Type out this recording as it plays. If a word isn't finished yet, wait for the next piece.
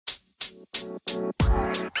Hey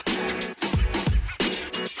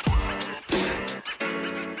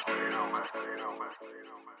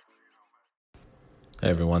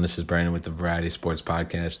everyone, this is Brandon with the Variety Sports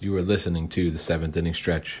Podcast. You are listening to the 7th Inning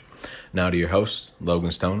Stretch. Now to your hosts,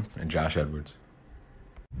 Logan Stone and Josh Edwards.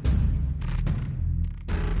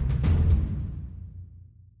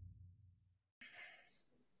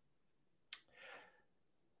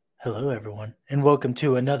 Hello everyone, and welcome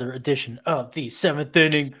to another edition of the 7th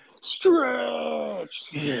Inning Stretch.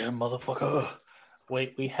 Yeah, motherfucker.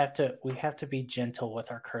 Wait, we have to be gentle with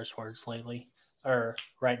our curse words lately, or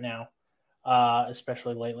right now,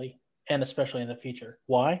 especially lately, and especially in the future.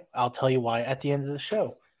 Why? I'll tell you why at the end of the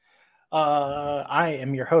show. I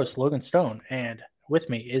am your host, Logan Stone, and with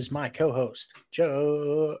me is my co-host,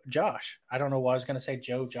 Josh. I don't know why I was going to say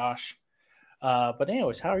Josh. But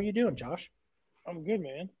anyways, how are you doing, Josh? I'm good,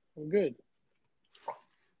 man. I'm good.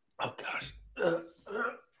 Oh, gosh.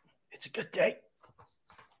 It's a good day.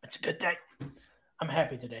 It's a good day. I'm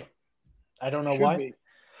happy today. I don't know why. Be.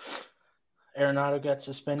 Arenado got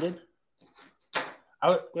suspended.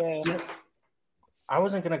 I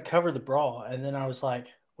wasn't going to cover the brawl, and then I was like,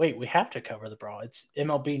 wait, we have to cover the brawl. It's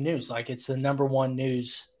MLB news. Like, it's the number one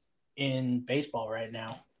news in baseball right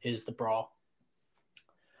now is the brawl.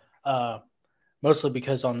 Mostly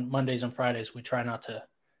because on Mondays and Fridays we try not to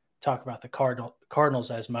talk about the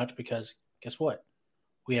Cardinals as much because guess what?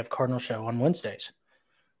 We have Cardinal show on Wednesdays.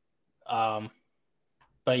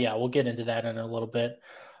 But yeah, we'll get into that in a little bit.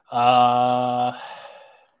 I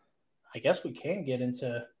guess we can get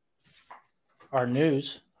into our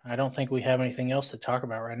news. I don't think we have anything else to talk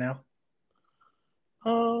about right now.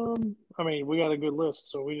 I mean, we got a good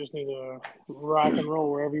list, so we just need to rock and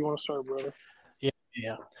roll wherever you want to start, brother.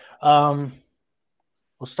 Yeah. We'll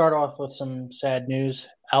start off with some sad news.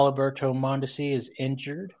 Alberto Mondesi is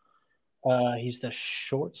injured. He's the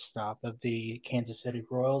shortstop of the Kansas City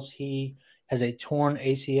Royals. He has a torn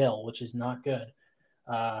ACL, which is not good.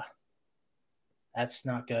 That's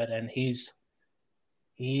not good, and he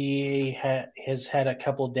has had a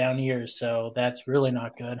couple down years, so that's really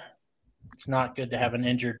not good. It's not good to have an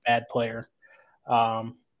injured bad player.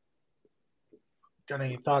 Got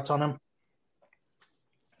any thoughts on him?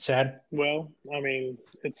 Sad? Well, I mean,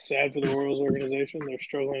 it's sad for the Royals organization. They're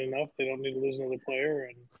struggling enough. They don't need to lose another player.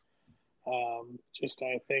 And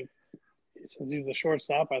I think since he's the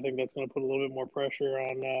shortstop, I think that's going to put a little bit more pressure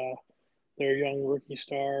on their young rookie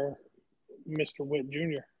star, Mr. Witt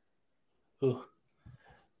Jr. Ooh.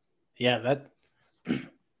 Yeah,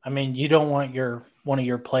 I mean, you don't want one of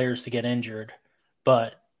your players to get injured,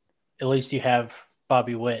 but at least you have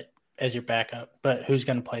Bobby Witt as your backup. But who's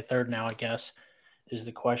going to play third now, I guess, is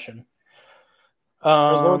the question. Is that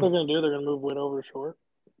what they're going to do? They're going to move Witt over to short?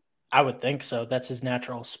 I would think so. That's his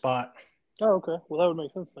natural spot. Oh, okay. Well, that would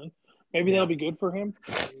make sense then. Maybe that'll be good for him.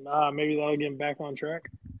 Maybe that'll get him back on track.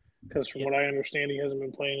 Because from what I understand, he hasn't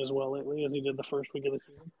been playing as well lately as he did the first week of the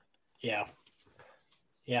season. Yeah.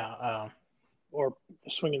 Yeah. Or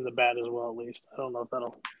swinging the bat as well, at least. I don't know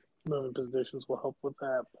if moving positions will help with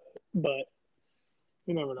that. But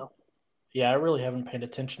you never know. Yeah, I really haven't paid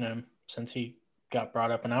attention to him since he got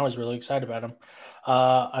brought up, and I was really excited about him.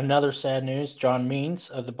 Another sad news, John Means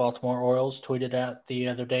of the Baltimore Orioles tweeted out the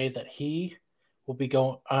other day that he will be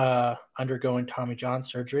undergoing Tommy John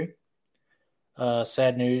surgery.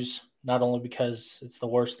 Sad news, not only because it's the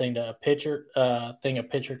worst thing a pitcher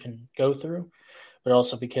can go through, but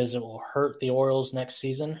also because it will hurt the Orioles next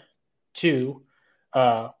season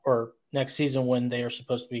or next season when they are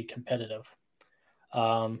supposed to be competitive.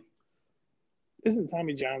 Isn't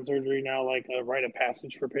Tommy John surgery now like a rite of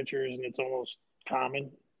passage for pitchers, and it's almost common?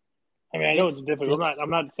 I mean, I know it's difficult. I'm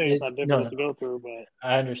not saying it's not difficult to go through, but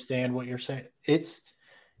I understand what you're saying. It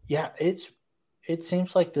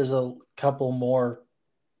seems like there's a couple more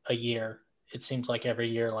a year. It seems like every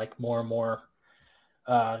year, like more and more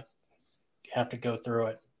have to go through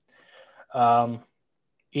it.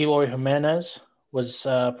 Eloy Jimenez was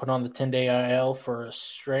put on the 10-day IL for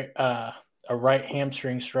a right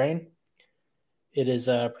hamstring strain. It is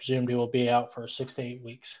presumed he will be out for 6 to 8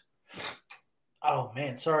 weeks. Oh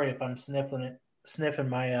man, sorry if I'm sniffing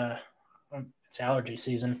my it's allergy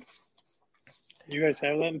season. You guys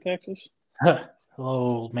have that in Texas?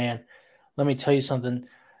 Oh man, let me tell you something.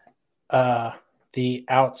 The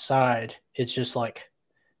outside, it's just like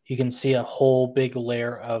you can see a whole big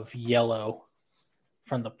layer of yellow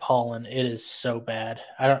from the pollen. It is so bad.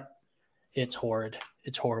 It's horrid.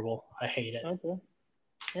 It's horrible. I hate it. Okay. All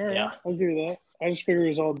right. Yeah. I'll give you that. I just figured it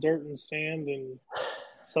was all dirt and sand and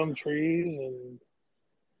some trees and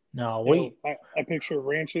I picture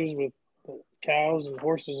ranches with cows and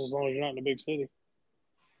horses as long as you're not in a big city.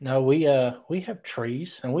 No, we have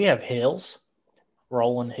trees and we have hills,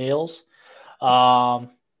 rolling hills. Um,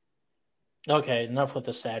 okay, enough with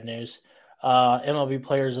the sad news. MLB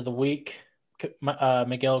Players of the Week,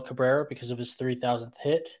 Miguel Cabrera because of his 3,000th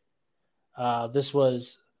hit. This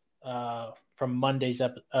was from from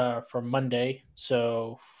Monday,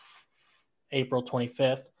 so April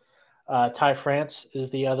 25th. Ty France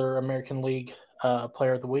is the other American League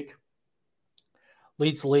Player of the Week.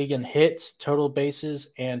 Leads the league in hits, total bases,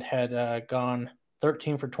 and had gone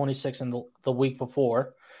 13 for 26 in the week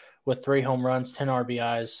before with 3 home runs, 10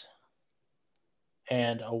 RBIs,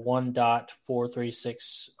 and a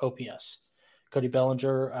 1.436 OPS. Cody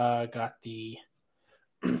Bellinger got the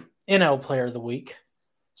NL Player of the Week,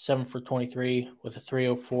 7 for 23 with a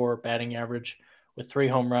 304 batting average with 3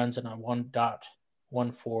 home runs and a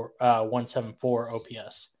 1.174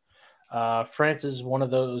 OPS. France is one of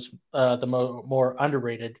those more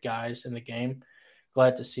underrated guys in the game.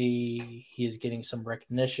 Glad to see he is getting some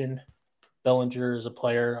recognition. Bellinger is a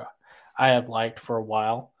player I have liked for a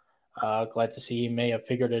while. Glad to see he may have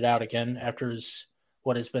figured it out again after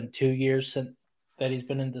what has been 2 years since that he's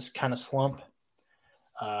been in this kind of slump.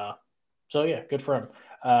 So yeah, good for him.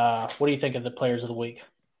 What do you think of the players of the week?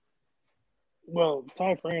 Well,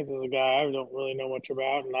 Ty France is a guy I don't really know much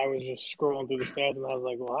about, and I was just scrolling through the stats, and I was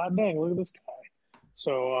like, "Well, hot dang, look at this guy!"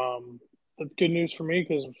 So that's good news for me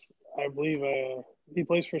because I believe he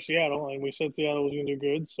plays for Seattle, and we said Seattle was going to do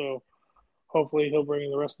good. So hopefully he'll bring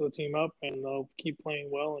the rest of the team up, and they'll keep playing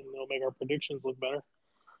well, and they'll make our predictions look better.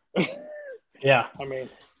 Yeah, I mean, I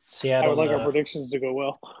Seattle. would like our predictions to go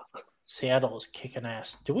well. Seattle is kicking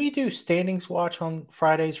ass. Do we do standings watch on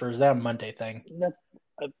Fridays, or is that a Monday thing?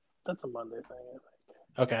 That's a Monday thing, I think.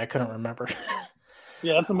 Okay, I couldn't remember.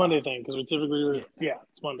 Yeah, that's a Monday thing because we typically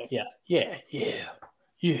it's Monday. Yeah.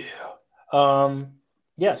 Yeah.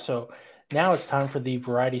 So now it's time for the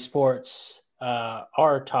Variety Sports,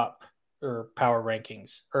 our top or power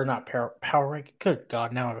rankings, or not power ranking. Good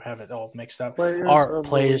God, now I have it all mixed up. Our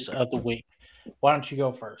players of the week. Why don't you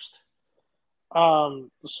go first?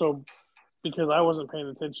 So because I wasn't paying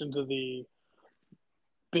attention to the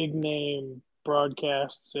big name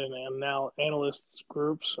broadcasts and now analysts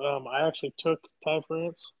groups, I actually took Ty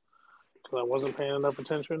France because I wasn't paying enough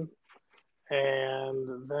attention,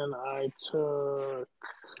 and then I took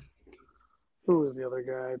who was the other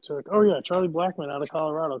guy I took? Oh yeah, Charlie Blackmon out of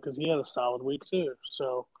Colorado because he had a solid week too.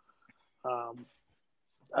 So, I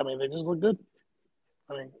mean, they just look good.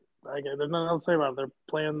 I mean, there's nothing else to say about it. They're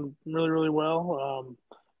playing really, really well.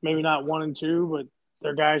 Maybe not 1 and 2, but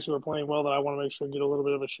they're guys who are playing well that I want to make sure get a little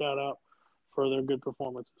bit of a shout out for their good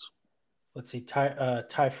performances. Let's see.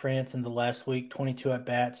 Ty France in the last week, 22 at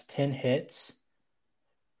bats, 10 hits.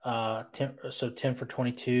 10 for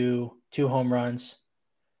 22, 2 home runs,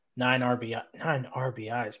 9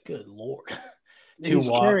 RBIs. Good Lord. 2 He's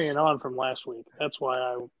walks. carrying on from last week. That's why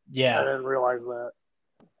I didn't realize that.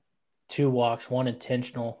 2 walks, 1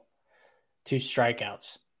 intentional, 2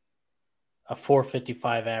 strikeouts, a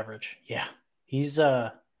 4.55 average. Yeah, he's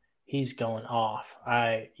going off.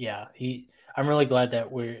 I'm really glad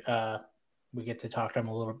that we get to talk to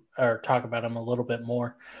him talk about him a little bit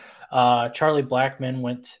more. Charlie Blackmon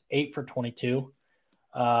went 8 for 22,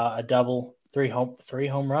 a double, 3 home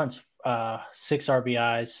runs, 6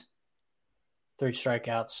 RBIs, 3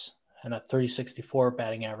 strikeouts, and a 364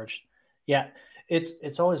 batting average. Yeah,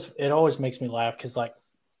 it always makes me laugh because like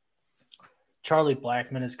Charlie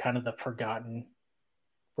Blackmon is kind of the forgotten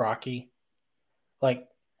Rocky. Like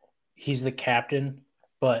he's the captain,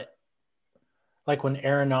 but like when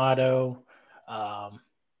Arenado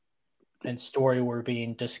and Story were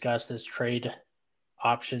being discussed as trade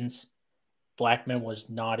options, Blackmon was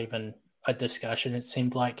not even a discussion. It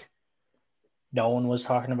seemed like no one was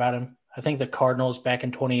talking about him. I think the Cardinals back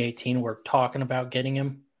in 2018 were talking about getting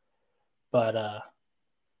him, but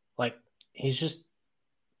like he's just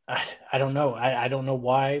I don't know. I don't know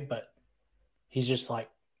why, but he's just like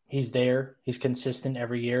he's there. He's consistent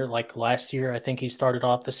every year. Like last year, I think he started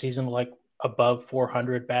off the season like above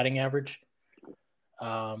 400 batting average.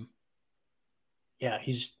 Yeah,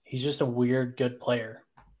 he's just a weird good player.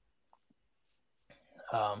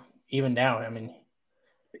 Even now, I mean,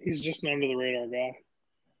 he's just an under the radar guy.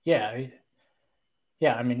 Yeah.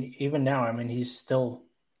 I mean, even now, I mean, he's still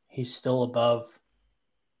above.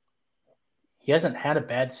 He hasn't had a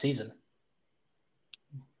bad season.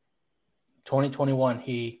 2021,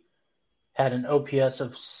 he had an OPS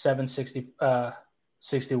of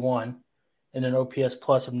 761 and an OPS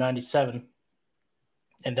plus of 97,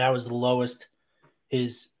 and that was the lowest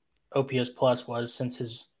his OPS plus was since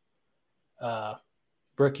his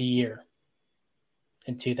rookie year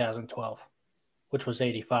in 2012. which was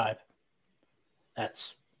 85.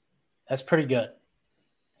 That's pretty good.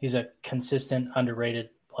 He's a consistent,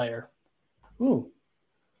 underrated player. Ooh.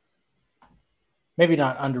 Maybe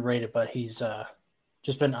not underrated, but he's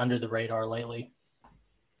just been under the radar lately.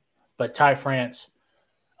 But Ty France,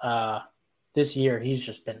 this year, he's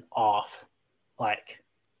just been off.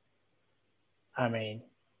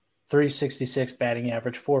 366 batting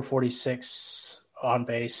average, 446 on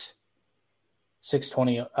base,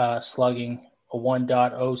 620 slugging, a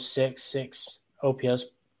 1.066 OPS,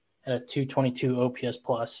 and a 222 OPS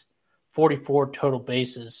plus, 44 total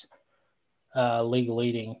bases, league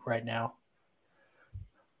leading right now.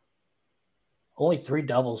 Only 3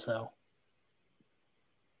 doubles, though.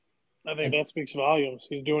 I think that speaks volumes.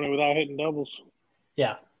 He's doing it without hitting doubles.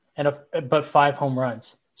 Yeah, but 5 home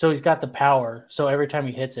runs. So he's got the power. So every time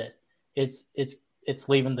he hits it, it's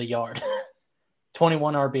leaving the yard.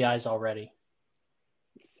 21 RBIs already.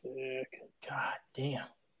 Sick. God damn.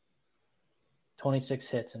 26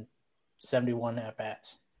 hits and 71 at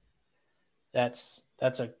bats.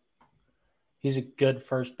 He's a good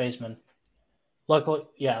first baseman.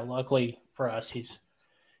 Luckily for us, he's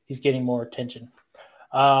getting more attention.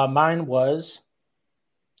 Mine was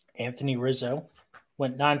Anthony Rizzo.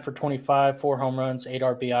 Went 9 for 25, 4 home runs, 8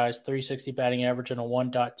 RBIs, 360 batting average, and a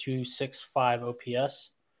 1.265 OPS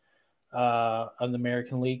on the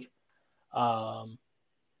American League. I've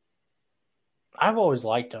always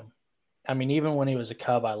liked him. I mean, even when he was a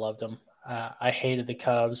Cub, I loved him. I hated the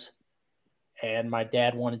Cubs, and my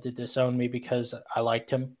dad wanted to disown me because I liked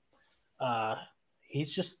him.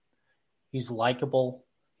 He's likable.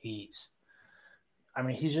 He's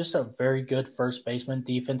just a very good first baseman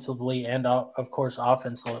defensively and, of course,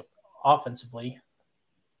 offensively.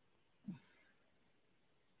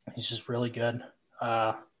 He's just really good.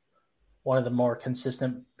 One of the more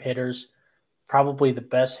consistent hitters, probably the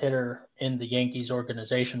best hitter in the Yankees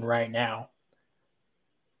organization right now.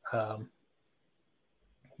 Do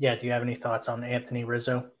you have any thoughts on Anthony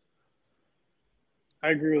Rizzo?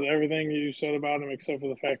 I agree with everything you said about him, except for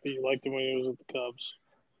the fact that you liked him when he was with the Cubs.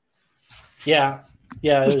 Yeah,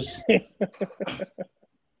 it was.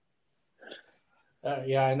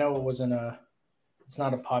 I know it wasn't it's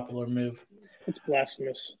not a popular move. It's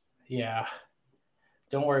blasphemous. Yeah.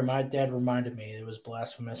 Don't worry, my dad reminded me it was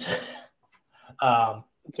blasphemous.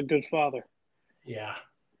 It's a good father. Yeah.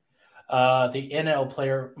 My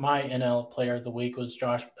NL player of the week was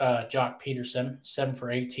Jock Peterson, 7 for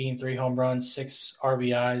 18, 3 home runs, 6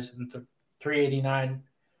 RBIs, and 389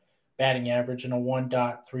 batting average and a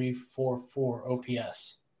 1.344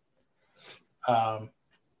 OPS.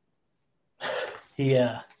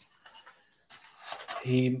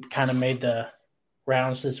 He kind of made the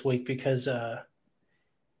rounds this week because he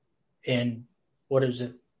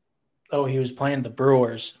was playing the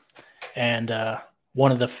Brewers, and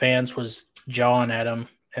one of the fans was jawing at him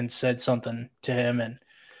and said something to him, and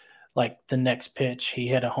the next pitch he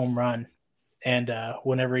hit a home run, and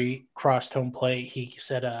whenever he crossed home plate he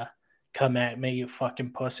said, "Come at me, you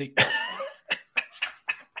fucking pussy."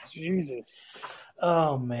 Jesus.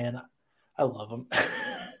 Oh man, I love him.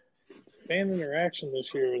 Fan interaction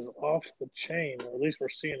this year is off the chain, or at least we're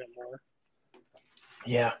seeing it more.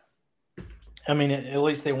 Yeah. I mean, at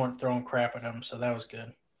least they weren't throwing crap at him, so that was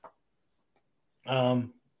good.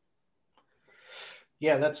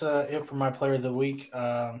 That's it for my player of the week.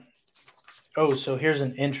 So here's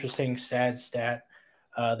an interesting sad stat.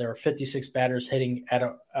 There are 56 batters hitting at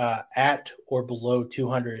or below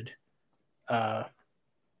 200.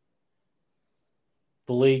 The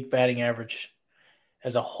league batting average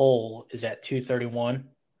as a whole is at 231,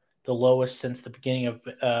 the lowest since the beginning of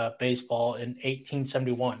baseball in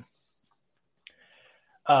 1871.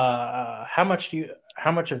 How much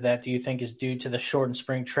of that do you think is due to the shortened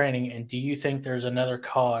spring training, and do you think there's another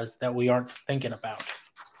cause that we aren't thinking about?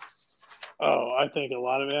 Oh, I think a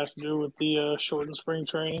lot of it has to do with the shortened spring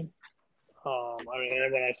training. And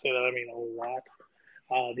when I say that, I mean a lot.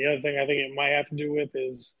 The other thing I think it might have to do with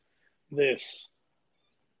is this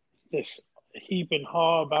heap and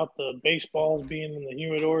haw about the baseballs being in the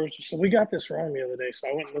humidors. So we got this wrong the other day. So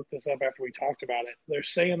I went and looked this up after we talked about it. They're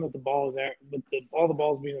saying that all the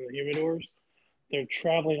balls being in the humidors, they're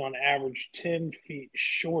traveling on average 10 feet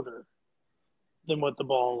shorter than what the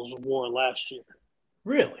balls wore last year.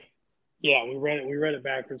 Really? Yeah, we read it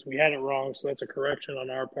backwards. We had it wrong, so that's a correction on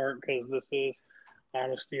our part because this is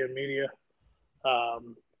honesty in media.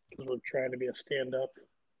 Because we're trying to be a stand-up,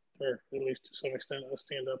 or at least to some extent a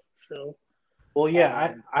stand-up show. Well,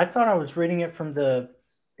 yeah, I thought I was reading it from the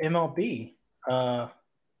MLB,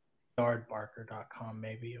 yardbarker.com,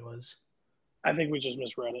 maybe it was. I think we just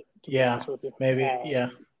misread it. Yeah, maybe,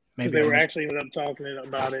 yeah. Because they were actually ended up talking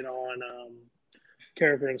about it on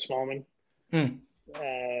Carricker and Smallman.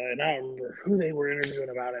 And I don't remember who they were interviewing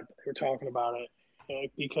about it. But they were talking about it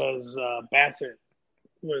because Bassett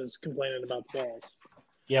was complaining about the balls.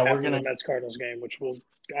 Yeah, we're going gonna the Mets Cardinals game, which we'll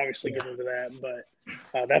obviously get into that. But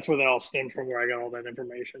that's where that all stemmed from, where I got all that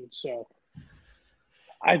information. So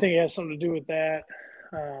I think it has something to do with that.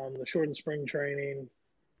 The shortened spring training.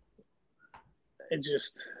 It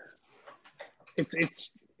just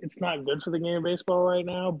it's not good for the game of baseball right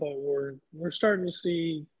now, but we're starting to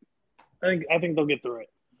see. I think they'll get through it.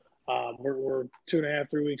 We're 2.5,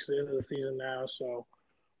 3 weeks into the season now, so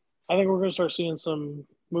I think we're going to start seeing some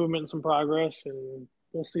movement, and some progress, and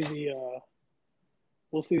we'll see the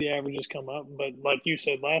averages come up. But like you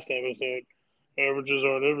said last episode, averages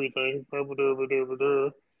aren't everything.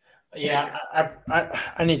 Yeah,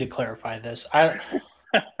 I need to clarify this.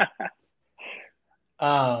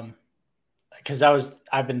 Because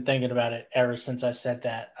I've been thinking about it ever since I said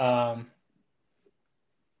that.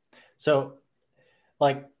 So,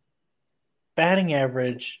 like, batting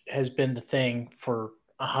average has been the thing for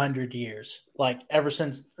 100 years. Like, ever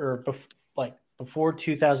since, or before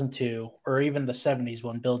 2002, or even the 70s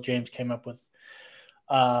when Bill James came up with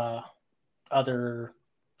other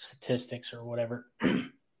statistics or whatever. The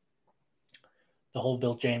whole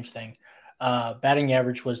Bill James thing. Batting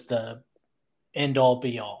average was the end all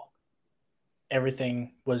be all.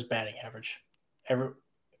 Everything was batting average.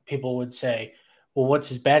 People would say, well, what's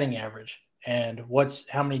his batting average? And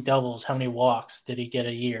how many doubles, how many walks did he get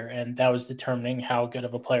a year? And that was determining how good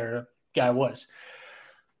of a player a guy was.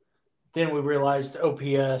 Then we realized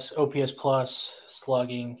OPS plus,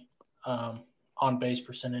 slugging, on base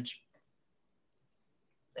percentage.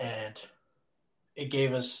 And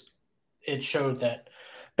it showed that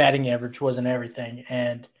batting average wasn't everything.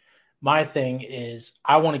 And my thing is,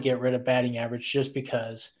 I want to get rid of batting average just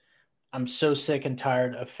because I'm so sick and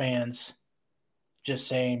tired of fans just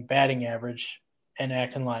saying batting average and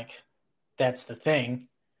acting like that's the thing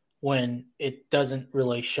when it doesn't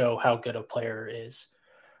really show how good a player is.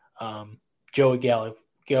 Joey Gallo,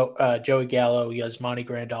 Yasmani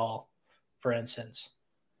Grandal, for instance.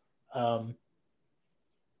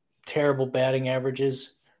 Terrible batting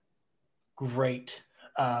averages, great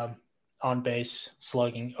on base,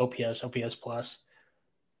 slugging, OPS plus.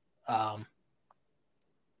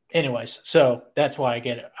 Anyways, so that's why I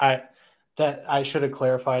get it. I should have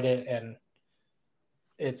clarified it, and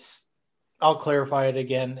I'll clarify it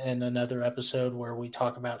again in another episode where we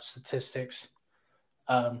talk about statistics.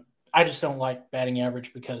 I just don't like batting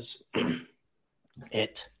average because I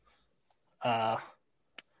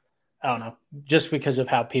don't know, just because of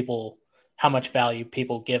how much value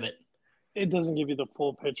people give it. It doesn't give you the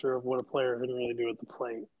full picture of what a player can really do at the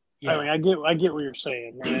plate. Yeah. I mean, I get what you're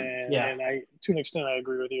saying, and I to an extent I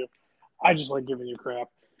agree with you. I just like giving you crap.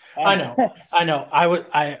 I know.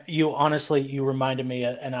 You reminded me,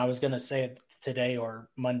 and I was going to say it today or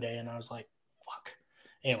Monday, and I was like, fuck.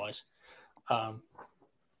 Anyways,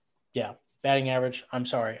 yeah, batting average. I'm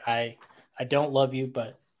sorry. I don't love you,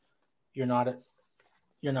 but you're not a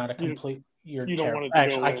complete. You're you terrible. don't want it to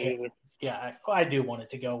Actually, go away I can't. either. Yeah, I do want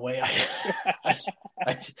it to go away.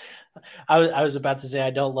 I was about to say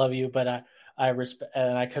I don't love you, but I respect,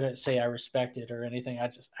 and I couldn't say I respect it or anything.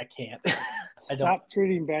 I can't. Stop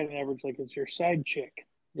treating batting average like it's your side chick.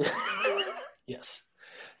 Yes.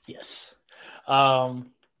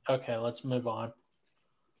 Okay, let's move on.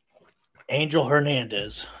 Angel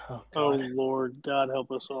Hernandez. Oh Lord, God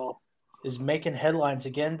help us all. Is making headlines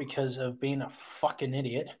again because of being a fucking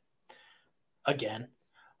idiot. Again.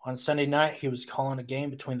 On Sunday night, he was calling a game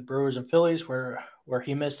between the Brewers and Phillies where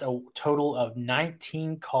he missed a total of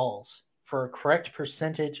 19 calls for a correct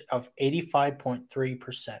percentage of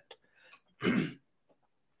 85.3%.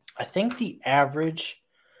 I think the average,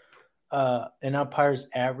 an umpire's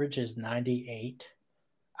average is 98.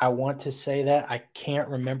 I want to say that. I can't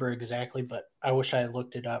remember exactly, but I wish I had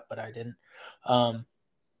looked it up, but I didn't.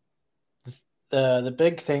 The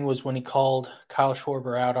big thing was when he called Kyle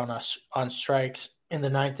Schwarber out on strikes in the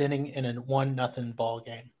ninth inning in a 1-0 ball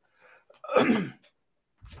game.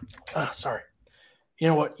 Sorry. You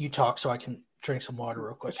know what? You talk so I can drink some water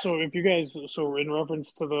real quick. So if you guys, in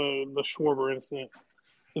reference to the Schwarber incident,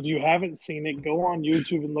 if you haven't seen it, go on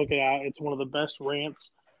YouTube and look it out. It's one of the best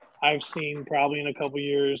rants I've seen probably in a couple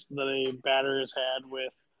years that a batter has had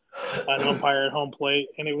with an umpire at home plate,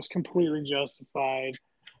 and it was completely justified.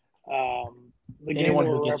 Anyone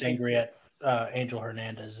who gets angry at Angel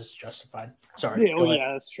Hernandez is justified. Sorry. Yeah,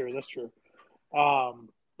 yeah, that's true.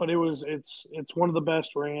 But it's one of the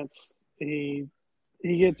best rants. He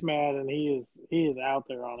gets mad and he is out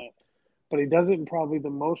there on it. but he does it in probably the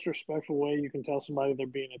most respectful way you can tell somebody they're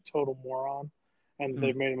being a total moron and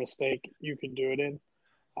they've made a mistake. You can do it in.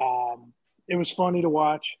 It was funny to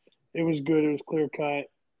watch. It was good. It was clear cut,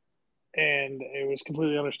 and it was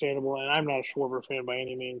completely understandable. And I'm not a Schwarber fan by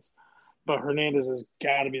any means, but Hernandez has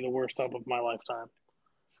got to be the worst up of my lifetime.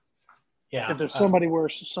 Yeah. If there's somebody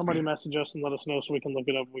worse, somebody message us and let us know so we can look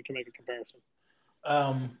it up and we can make a comparison.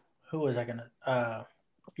 Who was I gonna?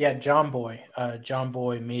 Yeah, John Boy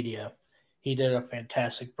Media. He did a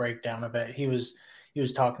fantastic breakdown of it. He was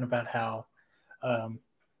talking about how,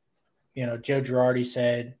 Joe Girardi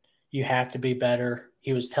said you have to be better.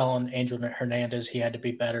 He was telling Angel Hernandez he had to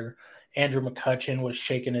be better. Andrew McCutchen was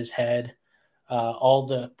shaking his head. All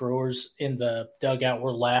the Brewers in the dugout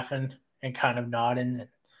were laughing and kind of nodding.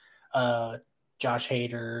 Josh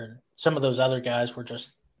Hader and some of those other guys were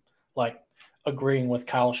just like agreeing with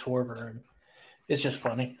Kyle Schwarber, and it's just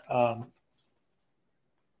funny.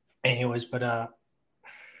 Anyways, but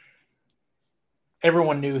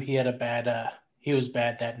everyone knew he had a bad. He was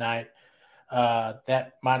bad that night.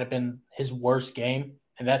 That might have been his worst game,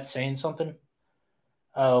 and that's saying something.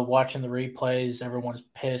 Watching the replays, everyone's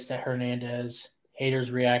pissed at Hernandez.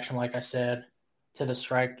 Hader's reaction, like I said, to the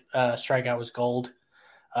strikeout was gold.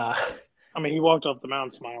 He walked off the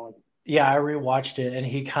mound smiling. Yeah, I rewatched it, and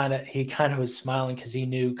he kind of was smiling because he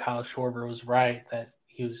knew Kyle Schwarber was right, that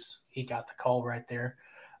he got the call right there.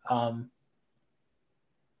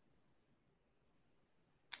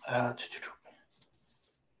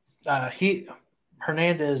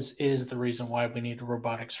 Hernandez is the reason why we need a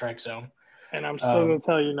robotic strike zone. And I'm still going to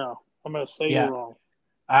tell you no. I'm going to say you're wrong.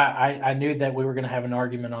 I knew that we were going to have an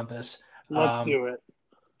argument on this. Let's do it.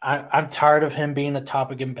 I'm tired of him being a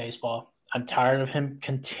topic in baseball. I'm tired of him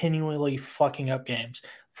continually fucking up games.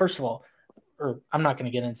 First of all, I'm not going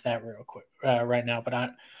to get into that real quick right now, but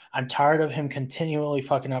I'm tired of him continually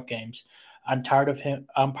fucking up games. I'm tired of him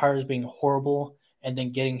umpires being horrible and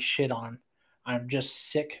then getting shit on. I'm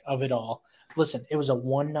just sick of it all. Listen, it was a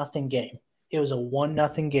 1-0 game. It was a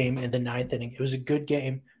 1-0 game in the ninth inning. It was a good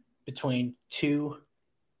game between two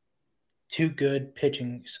good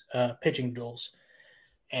pitching duels,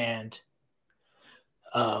 and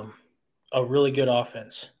a really good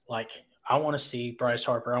offense. Like, I want to see Bryce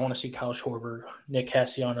Harper. I want to see Kyle Schwarber, Nick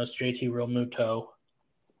Castellanos, JT Realmuto,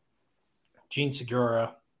 Gene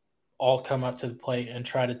Segura all come up to the plate and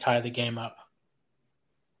try to tie the game up.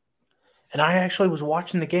 And I actually was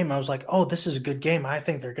watching the game. I was like, oh, this is a good game. I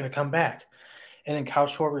think they're going to come back. And then Kyle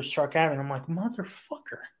Schwarber struck out, and I'm like,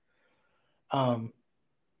 motherfucker.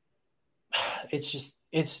 It's just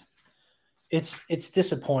it's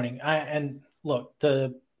disappointing. And look,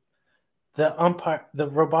 the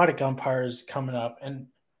robotic umpire is coming up, and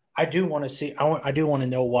I do want to see. I do want to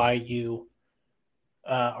know why you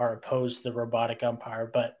are opposed to the robotic umpire,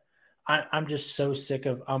 but I'm just so sick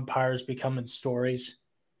of umpires becoming stories.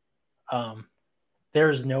 There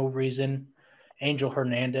is no reason Angel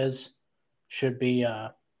Hernandez should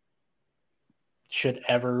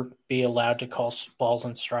ever be allowed to call balls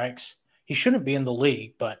and strikes. He shouldn't be in the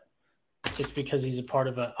league, but it's because he's a part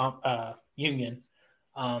of a union.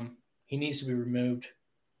 He needs to be removed.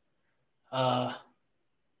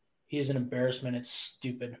 He is an embarrassment. It's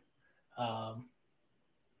stupid.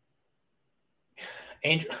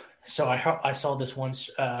 Angel. So I saw this one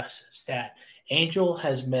stat. Angel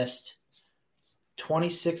has missed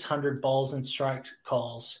 2,600 balls and strike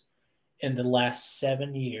calls in the last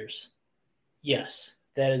 7 years. Yes,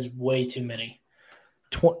 that is way too many.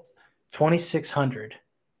 2,600.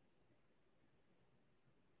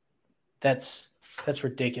 That's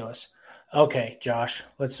ridiculous. Okay, Josh,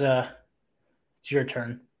 it's your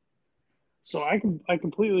turn. So I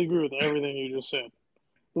completely agree with everything you just said,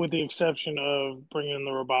 with the exception of bringing in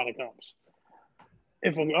the robotic umps.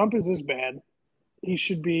 If an ump is this bad, he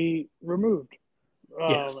should be removed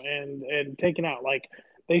Yes. and taken out. Like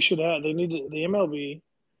the MLB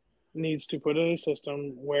needs to put in a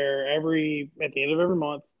system where at the end of every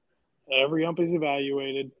month, every ump is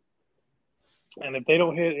evaluated. And if they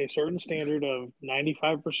don't hit a certain standard of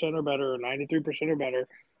 95% or better, or 93% or better,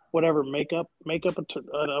 whatever, make up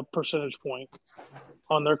a percentage point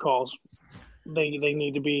on their calls. They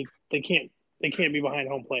need to be. They can't be behind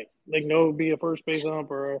home plate. They can go be a first base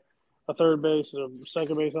ump or a third base, or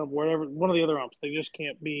second base ump, whatever. One of the other umps. They just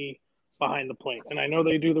can't be behind the plate. And I know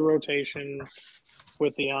they do the rotation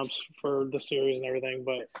with the umps for the series and everything,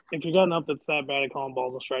 but if you got an ump that's that bad at calling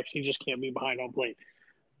balls and strikes, he just can't be behind home plate.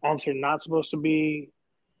 Umps are not supposed to be.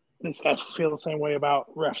 I feel the same way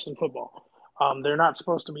about refs in football. They're not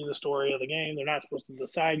supposed to be the story of the game. They're not supposed to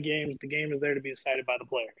decide games. The game is there to be decided by the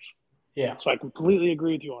players. Yeah. So I completely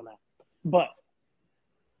agree with you on that. But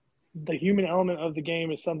the human element of the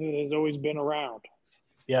game is something that has always been around.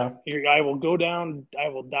 Yeah. I will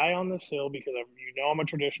die on this hill because I'm a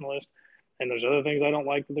traditionalist, and there's other things I don't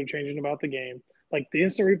like that they're changing about the game. Like the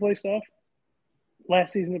instant replay stuff,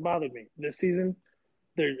 last season it bothered me. This season,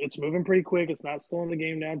 it's moving pretty quick. It's not slowing the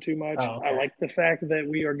game down too much. Oh, okay. I like the fact that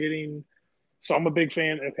we are getting – so I'm a big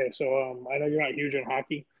fan. Okay, so I know you're not huge in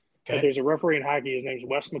hockey, but there's a referee in hockey. His name's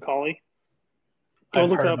Wes McCauley. Go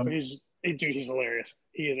look up. He's hilarious.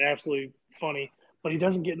 He is absolutely funny, but he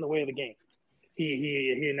doesn't get in the way of the game.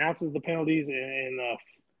 He announces the penalties in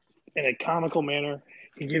a comical manner.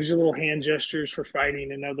 He gives you little hand gestures for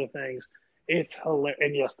fighting and other things. It's hilarious.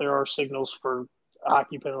 And yes, there are signals for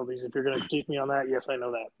hockey penalties. If you're going to critique me on that, yes, I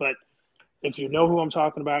know that. But if you know who I'm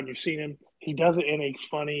talking about and you've seen him, he does it in a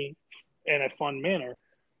funny and a fun manner.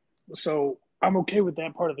 So I'm okay with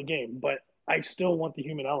that part of the game, but I still want the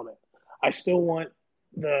human element. I still want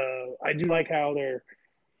I do like how their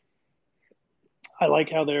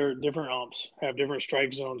different umps have different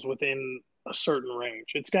strike zones within a certain range.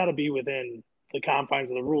 It's got to be within the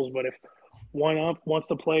confines of the rules. But if one ump wants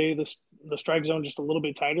to play the strike zone just a little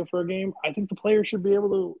bit tighter for a game, I think the player should be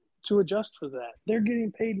able to adjust for that. They're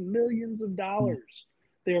getting paid millions of dollars.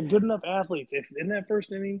 They are good enough athletes. If in that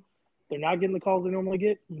first inning they're not getting the calls they normally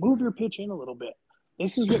get, move your pitch in a little bit.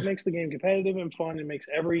 This is what makes the game competitive and fun and makes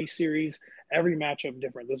every series, every matchup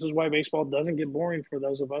different. This is why baseball doesn't get boring for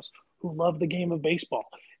those of us who love the game of baseball.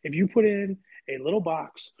 If you put in a little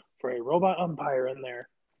box for a robot umpire in there,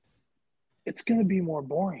 it's going to be more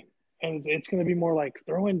boring. And it's going to be more like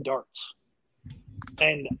throwing darts.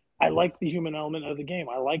 And I like the human element of the game.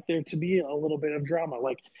 I like there to be a little bit of drama.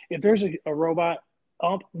 Like if there's a robot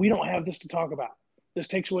ump, we don't have this to talk about. This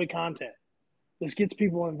takes away content. This gets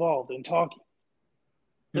people involved in talking.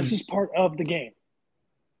 This is part of the game.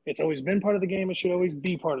 It's always been part of the game. It should always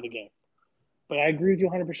be part of the game. But I agree with you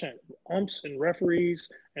 100%. Umps and referees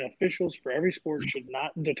and officials for every sport should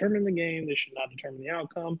not determine the game. They should not determine the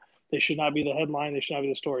outcome. They should not be the headline. They should not be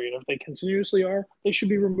the story. And if they continuously are, they should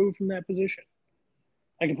be removed from that position.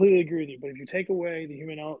 I completely agree with you. But if you take away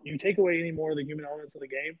any more of the human elements of the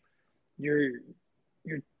game, you're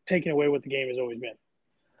taking away what the game has always been.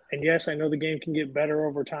 And yes, I know the game can get better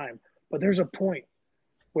over time, but there's a point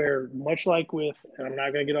where, much like with, and I'm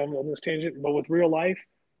not going to get on this tangent, but with real life,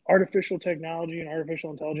 artificial technology and artificial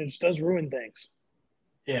intelligence does ruin things.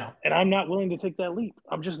 Yeah. And I'm not willing to take that leap.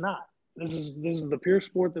 I'm just not. This is the pure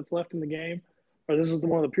sport that's left in the game, or this is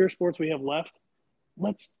one of the pure sports we have left.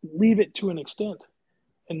 Let's leave it to an extent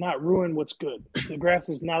and not ruin what's good. The grass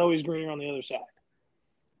is not always greener on the other side.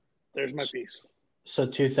 There's my piece. So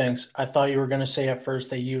 2 things. I thought you were going to say at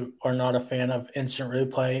first that you are not a fan of instant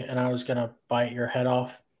replay, and I was going to bite your head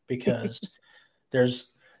off because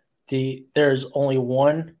there's only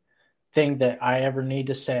one thing that I ever need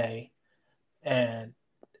to say, and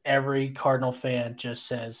every Cardinal fan just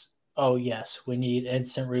says, "Oh yes, we need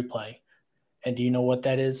instant replay." And do you know what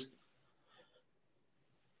that is?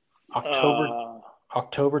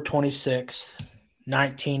 October 26th,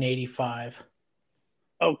 1985.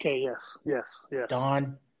 Okay, yes.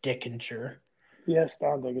 Don Dickinger. Yes,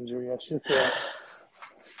 Don Dickinger, yes, you're correct.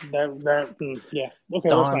 Yeah. Okay,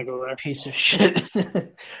 Don, let's not go there. Piece of shit.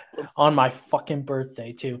 On my fucking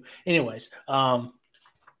birthday, too. Anyways. Were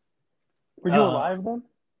you alive then?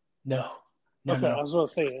 No. Okay, I was going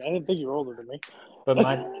to say, I didn't think you were older than me. But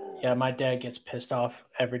my dad gets pissed off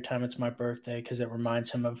every time it's my birthday because it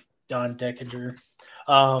reminds him of Don Dickinger.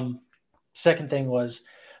 Second thing was,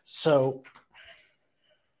 so...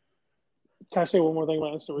 Can I say one more thing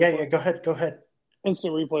about instant replay? Yeah, go ahead.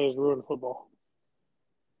 Instant replay has ruined football.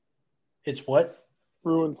 It's what?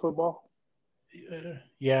 Ruined football.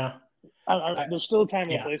 Yeah. There's still a time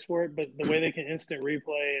and a place for it, but the way they can instant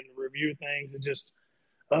replay and review things, it just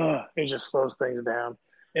slows things down.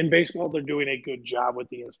 In baseball, they're doing a good job with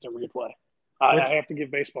the instant replay. I have to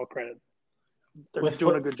give baseball credit. They're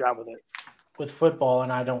doing a good job with it. With football,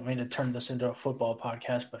 and I don't mean to turn this into a football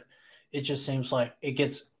podcast, but it just seems like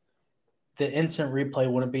the instant replay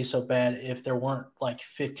wouldn't be so bad if there weren't like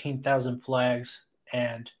 15,000 flags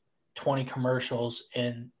and 20 commercials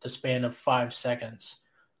in the span of 5 seconds.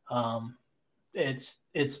 It's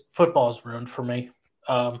football's ruined for me.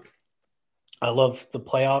 I love the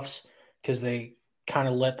playoffs because they kind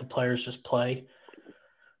of let the players just play.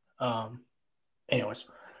 Anyways,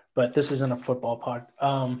 but this isn't a football pod.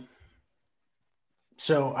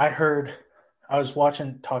 So I was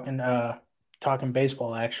talking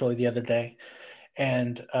baseball actually the other day,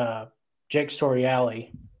 and Jake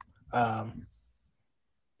Storiale,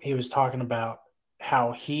 he was talking about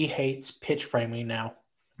how he hates pitch framing now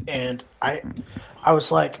And I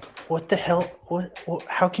was like, what the hell? What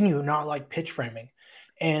how can you not like pitch framing?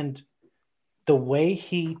 And the way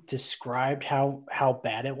he described how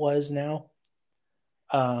bad it was now,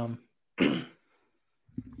 um,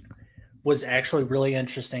 was actually really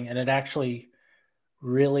interesting, and it actually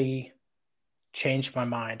really changed my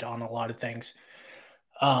mind on a lot of things.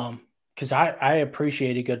 Because I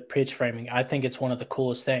appreciate a good pitch framing. I think it's one of the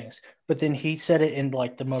coolest things. But then he said it in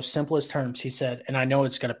like the most simplest terms. He said, and I know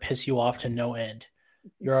it's going to piss you off to no end.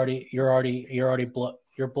 Your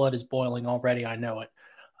blood is boiling already. I know it.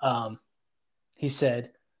 He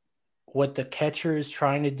said, what the catcher is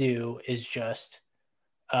trying to do is just,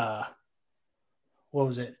 uh, what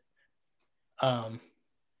was it? Not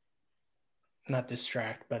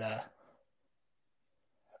distract, but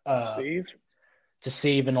Steve?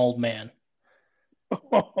 deceive an old man.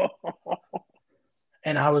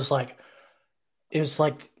 And I was like, it was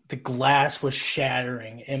like the glass was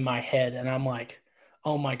shattering in my head. And I'm like,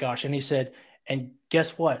 oh my gosh. And he said, and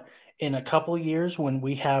guess what? In a couple of years, when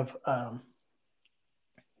we have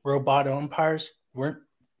robot umpires,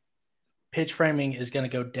 pitch framing is going to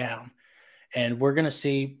go down. And we're going to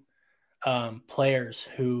see players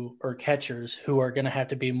or catchers who are going to have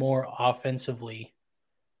to be more offensively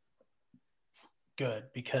good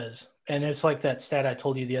and it's like that stat I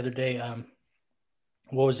told you the other day.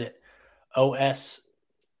 What was it? OSZ.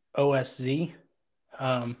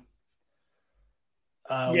 Yeah,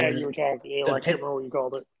 you were talking. I can't remember what you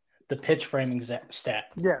called it. The pitch framing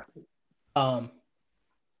stat. Yeah. And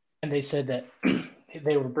they said that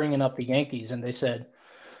they were bringing up the Yankees, and they said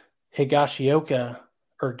Higashioka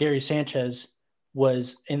or Gary Sanchez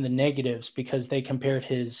was in the negatives because they compared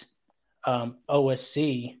his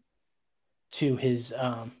OSC to his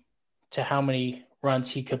to how many runs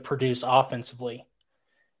he could produce offensively,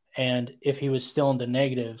 and if he was still in the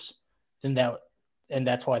negatives, then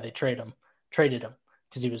that's why they traded him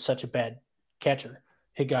because he was such a bad catcher.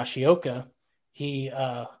 Higashioka, he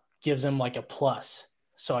gives him like a plus,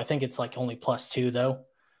 so I think it's like only +2 though,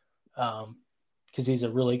 because he's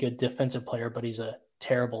a really good defensive player, but he's a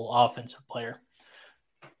terrible offensive player.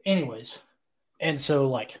 Anyways, and so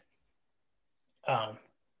like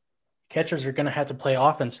catchers are going to have to play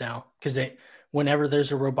offense now because whenever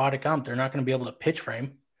there's a robotic ump, they're not going to be able to pitch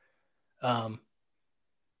frame.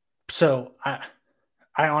 So I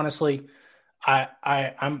honestly,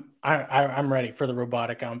 I'm ready for the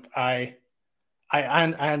robotic ump. I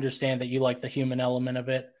understand that you like the human element of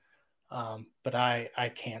it, but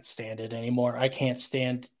I can't stand it anymore. I can't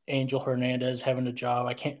stand Angel Hernandez having a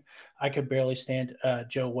job. I could barely stand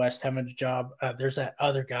Joe West having a job. There's that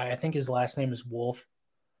other guy. I think his last name is Wolf.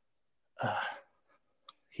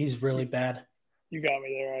 He's really bad. You got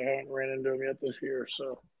me there. I haven't ran into him yet this year,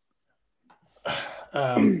 so.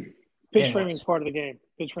 Pitch framing is part of the game.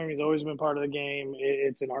 Pitch framing has always been part of the game.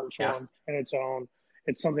 It's an art form in its own.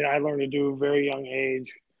 It's something I learned to do very young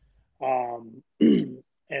age. And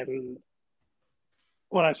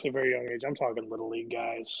when I say very young age, I'm talking little league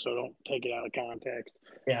guys, so don't take it out of context.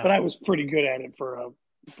 Yeah. But I was pretty good at it for a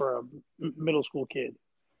middle school kid.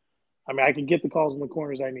 I mean, I could get the calls in the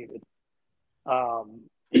corners I needed.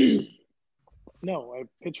 No,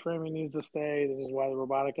 pitch framing needs to stay. This is why the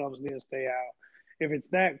robotic umps need to stay out. If it's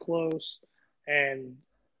that close, and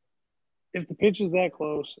if the pitch is that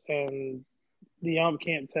close and the ump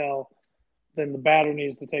can't tell, then the batter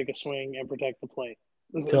needs to take a swing and protect the plate.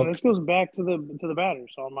 This goes back to the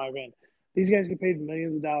batters on my end. These guys get paid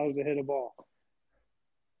millions of dollars to hit a ball.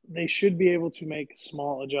 They should be able to make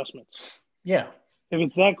small adjustments. Yeah. If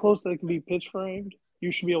it's that close that it can be pitch framed,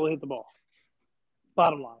 you should be able to hit the ball.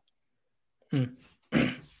 Bottom line.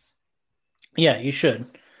 Yeah, you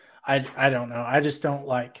should. I don't know. I just don't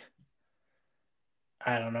like.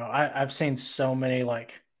 I don't know. I've seen so many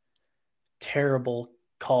like terrible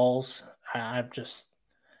calls. I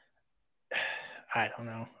don't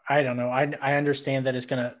know. I understand that it's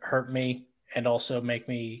going to hurt me and also make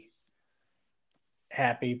me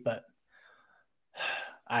happy, but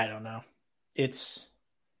I don't know. I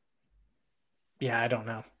don't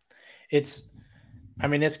know. It's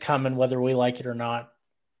coming whether we like it or not.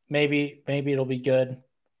 Maybe it'll be good.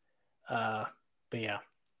 But yeah,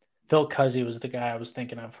 Phil Cuzzy was the guy I was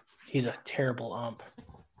thinking of. He's a terrible ump,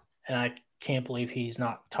 and I can't believe he's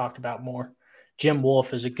not talked about more. Jim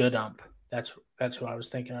Wolf is a good ump. That's who I was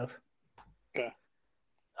thinking of. Okay.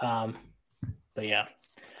 But yeah.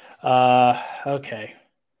 Okay.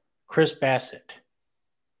 Chris Bassett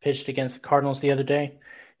pitched against the Cardinals the other day.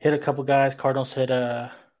 Hit a couple guys. Cardinals hit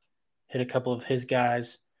a couple of his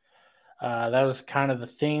guys. That was kind of the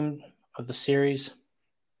theme of the series.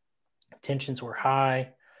 Tensions were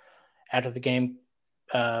high. After the game,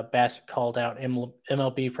 Bassett called out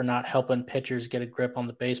MLB for not helping pitchers get a grip on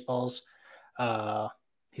the baseballs.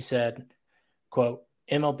 He said, quote,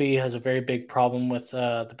 MLB has a very big problem with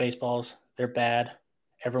the baseballs. They're bad.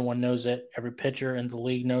 Everyone knows it. Every pitcher in the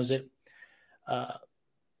league knows it.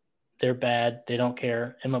 They're bad. They don't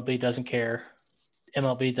care. MLB doesn't care.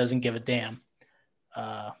 MLB doesn't give a damn.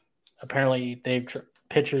 Apparently,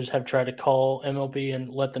 pitchers have tried to call MLB and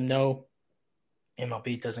let them know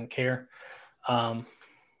MLB doesn't care.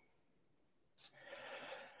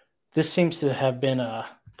 This seems to have been a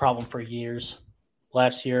problem for years.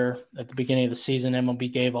 Last year, at the beginning of the season,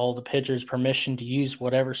 MLB gave all the pitchers permission to use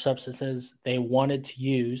whatever substances they wanted to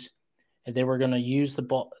use, and they were going to use the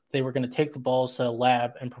ball. They were going to take the balls to a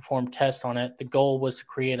lab and perform tests on it. The goal was to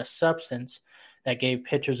create a substance that gave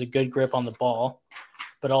pitchers a good grip on the ball,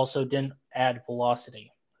 but also didn't add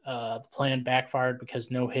velocity. The plan backfired because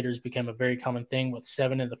no-hitters became a very common thing with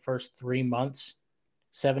 7 in the first 3 months.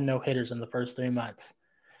 7 no-hitters in the first 3 months.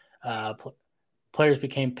 Players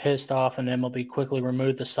became pissed off, and MLB quickly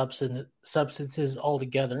removed the substances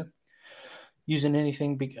altogether. Using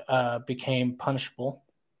anything became punishable.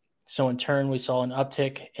 So in turn, we saw an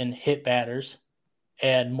uptick in hit batters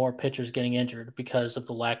and more pitchers getting injured because of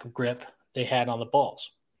the lack of grip they had on the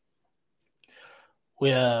balls.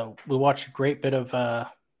 We watched a great bit on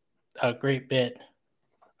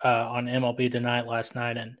MLB Tonight last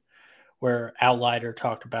night, and where Outlier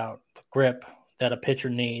talked about the grip that a pitcher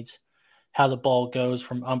needs, how the ball goes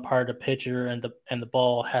from umpire to pitcher, and the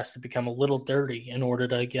ball has to become a little dirty in order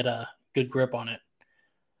to get a good grip on it.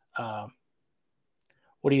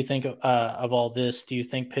 What do you think of all this? Do you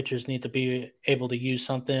think pitchers need to be able to use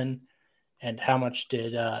something? And how much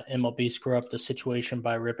did MLB screw up the situation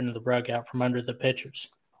by ripping the rug out from under the pitchers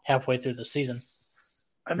halfway through the season?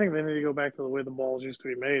 I think they need to go back to the way the balls used to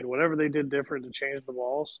be made. Whatever they did different to change the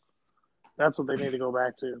balls, that's what they need to go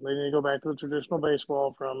back to. They need to go back to the traditional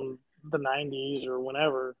baseball from the 90s or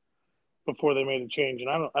whenever before they made a change. And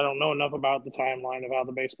I don't know enough about the timeline of how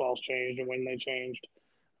the baseballs changed and when they changed,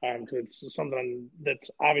 because it's something that's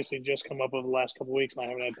obviously just come up over the last couple of weeks and I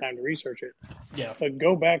haven't had time to research it. Yeah. But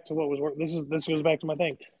go back to what was working. This goes back to my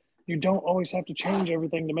thing. You don't always have to change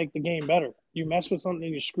everything to make the game better. You mess with something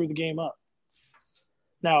and you screw the game up.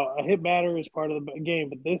 Now, a hit batter is part of the game,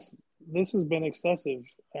 but this has been excessive.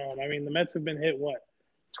 The Mets have been hit,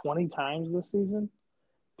 20 times this season?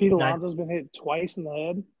 Pete Alonso's been hit twice in the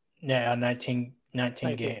head? Yeah, 19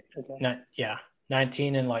 games. Okay.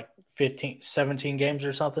 19 in like 17 games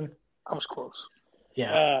or something. I was close.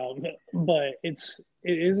 Yeah. But it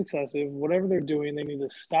is excessive. Whatever they're doing, they need to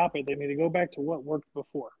stop it. They need to go back to what worked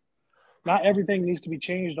before. Not everything needs to be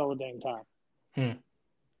changed all the dang time.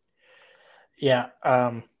 Yeah.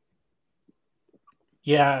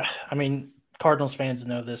 Cardinals fans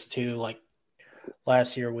know this too. Like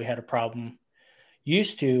last year, we had a problem.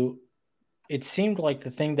 It seemed like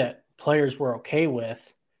the thing that players were okay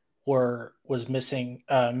with was mixing,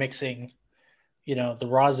 the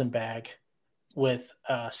rosin bag with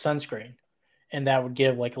sunscreen, and that would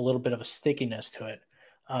give like a little bit of a stickiness to it.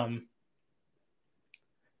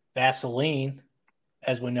 Vaseline,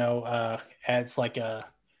 as we know, adds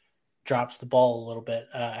drops the ball a little bit,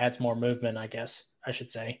 adds more movement, I guess I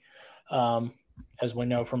should say. As we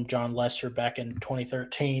know from John Lester back in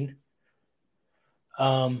 2013.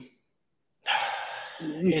 You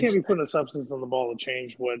can't be putting a substance on the ball to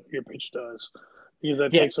change what your pitch does, because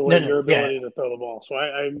that takes away your ability to throw the ball. So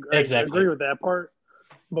I agree with that part,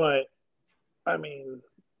 but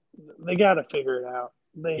they got to figure it out.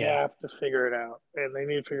 They have to figure it out, and they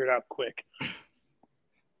need to figure it out quick.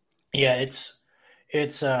 Yeah, it's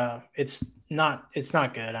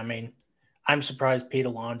not good. I'm surprised Pete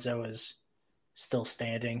Alonso is still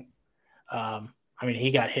standing.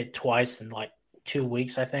 He got hit twice in like 2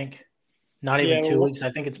 weeks, I think. Not even 2 weeks. I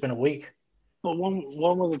think it's been a week. But one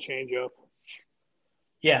was a changeup.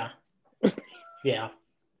 Yeah. Yeah.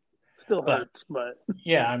 Still hurts, but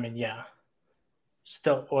yeah.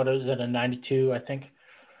 Still, what is it? A 92, I think.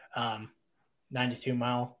 92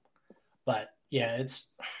 mile. But yeah,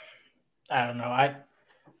 I don't know. I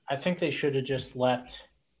think they should have just left.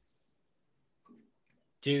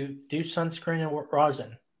 Do sunscreen and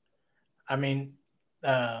rosin.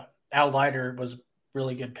 Outlier was a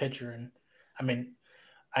really good pitcher, and I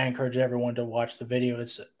encourage everyone to watch the video.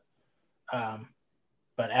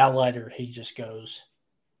 But Outlier, he just goes,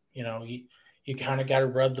 you kind of got to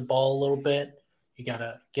rub the ball a little bit. You got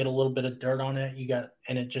to get a little bit of dirt on it.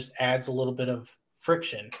 And it just adds a little bit of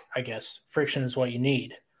friction, I guess. Friction is what you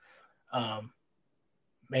need.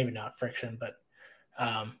 Maybe not friction, but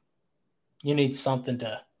you need something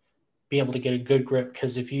to be able to get a good grip,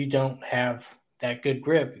 because if you don't have that good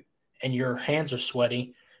grip and your hands are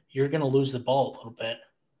sweaty, you're going to lose the ball a little bit.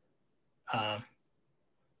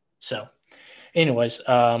 So, anyways,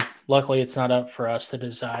 luckily it's not up for us to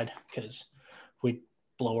decide because we'd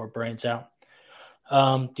blow our brains out.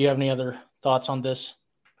 Do you have any other thoughts on this?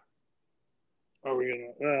 Are we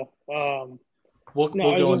gonna? Well, We'll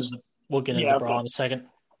get into brawl in a second.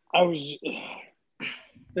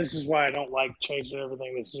 This is why I don't like changing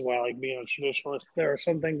everything. This is why I like being a traditionalist. There are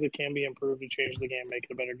some things that can be improved to change the game, make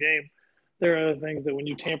it a better game. There are other things that when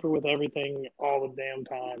you tamper with everything all the damn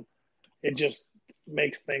time, it just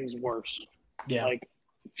makes things worse. Yeah. Like,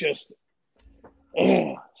 just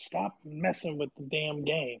stop messing with the damn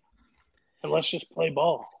game and let's just play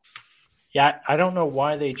ball. Yeah, I don't know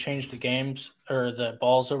why they changed the games or the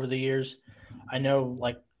balls over the years. I know,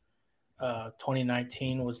 like,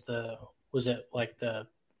 2019 was it like the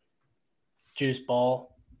juice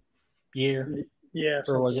ball year? Yeah.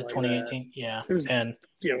 Or was it like 2018? that. Yeah.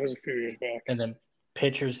 It was a few years back. And then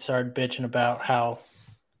pitchers started bitching about how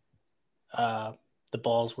the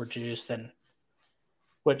balls were juiced,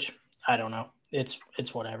 which I don't know. It's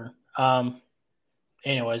whatever.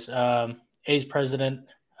 Anyways, A's president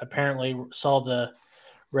apparently saw the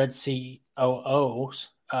Red COO's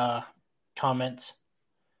comments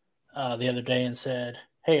the other day and said,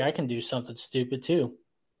 "Hey, I can do something stupid too."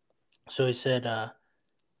 So he said,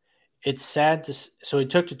 "It's sad to." So he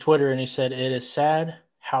took to Twitter and he said, "It is sad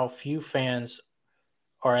how few fans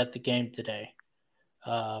are at the game today.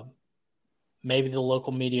 Maybe the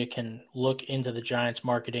local media can look into the Giants'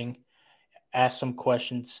 marketing, ask some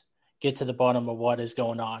questions, get to the bottom of what is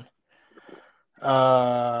going on."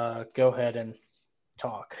 Go ahead and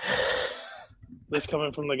talk. This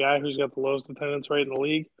coming from the guy who's got the lowest attendance rate in the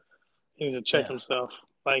league, he needs to check himself.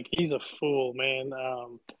 Like, he's a fool, man.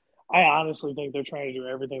 I honestly think they're trying to do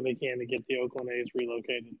everything they can to get the Oakland A's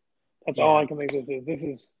relocated. That's all I can think this is. This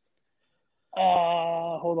is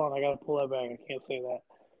hold on, I got to pull that back. I can't say that.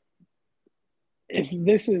 If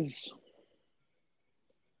this is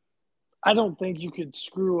 – I don't think you could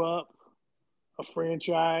screw up a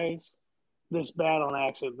franchise this bad on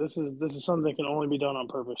accident. This is something that can only be done on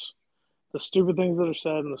purpose. The stupid things that are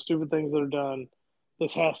said and the stupid things that are done,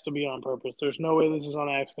 this has to be on purpose. There's no way this is on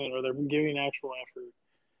accident or they're giving actual effort.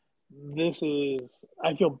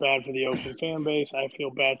 I feel bad for the Oakland fan base. I feel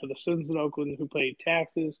bad for the citizens in Oakland who paid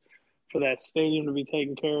taxes for that stadium to be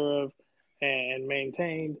taken care of and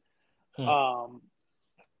maintained. Maintained.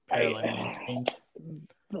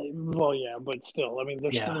 Well, yeah, but still, I mean,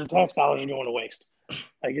 their tax dollars are going to waste.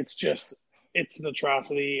 Like, it's an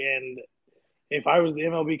atrocity. And if I was the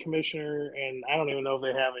MLB commissioner, and I don't even know if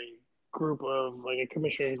they have a group of, like, a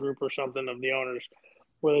commissioner's group or something of the owners,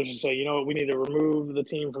 where they just say, you know what, we need to remove the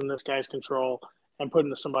team from this guy's control and put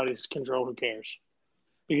into somebody's control who cares,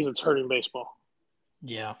 because it's hurting baseball.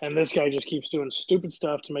 Yeah. And this guy just keeps doing stupid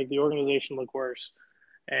stuff to make the organization look worse.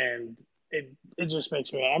 And it just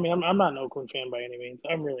makes me – I mean, I'm not an Oakland fan by any means.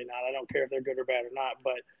 I'm really not. I don't care if they're good or bad or not.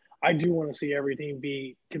 But I do want to see every team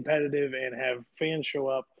be competitive and have fans show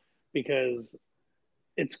up, because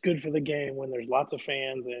it's good for the game when there's lots of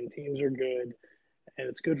fans and teams are good, and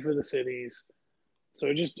it's good for the cities. So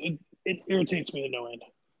it irritates me to no end.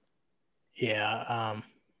 Yeah.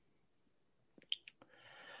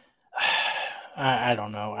 I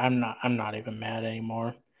don't know. I'm not even mad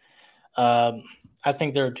anymore. I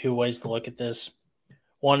think there are two ways to look at this.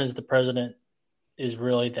 One is the president is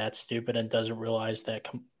really that stupid and doesn't realize that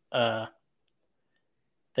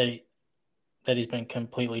he's been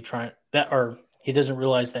completely he doesn't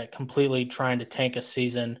realize that completely trying to tank a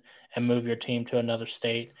season and move your team to another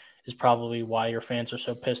state is probably why your fans are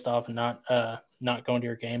so pissed off and not going to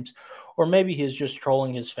your games. Or maybe he's just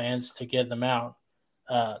trolling his fans to get them out,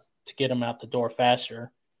 to get them out the door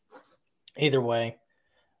faster. Either way,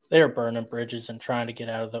 they are burning bridges and trying to get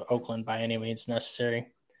out of the Oakland by any means necessary.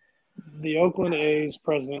 The Oakland A's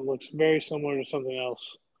president looks very similar to something else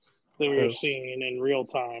that we are seeing in real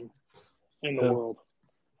time in the world.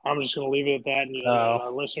 I'm just going to leave it at that, and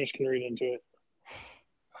our listeners can read into it.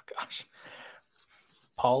 Oh, gosh.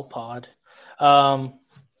 Paul Pod.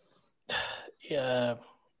 Yeah.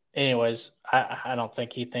 Anyways, I don't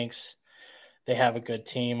think he thinks they have a good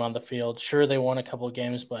team on the field. Sure, they won a couple of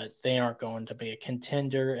games, but they aren't going to be a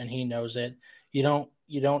contender, and he knows it. You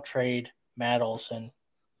don't trade Matt Olson,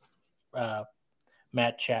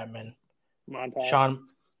 Matt Chapman, Sean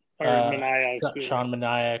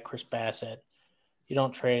Manaea, Chris Bassett. You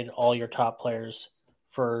don't trade all your top players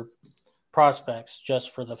for prospects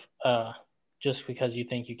just because you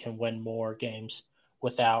think you can win more games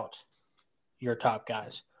without your top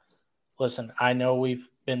guys. Listen, I know we've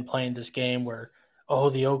been playing this game where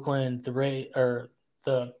the Oakland,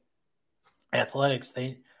 the Athletics,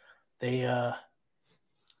 they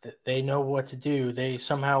know what to do. They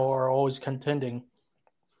somehow are always contending.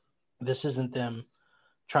 This isn't them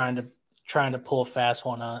trying to pull a fast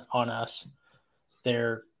one on us.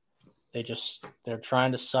 They're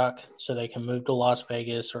trying to suck so they can move to Las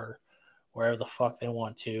Vegas or wherever the fuck they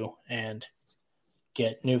want to and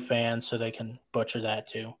get new fans so they can butcher that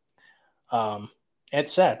too.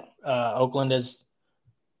 It's sad. Oakland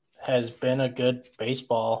has been a good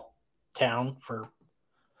baseball town for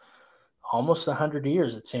almost 100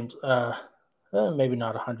 years, it seems. Maybe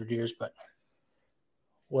not 100 years, but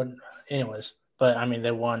anyways. But I mean,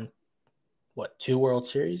 they won 2 World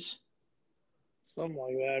Series? Something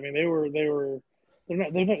like that. I mean, they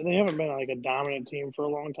haven't been like a dominant team for a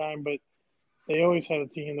long time, but they always had a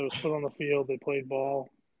team that was put on the field. They played ball,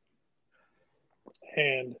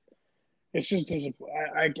 and it's just disappointing.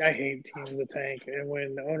 I hate teams that tank, and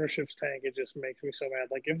when the ownerships tank, it just makes me so mad.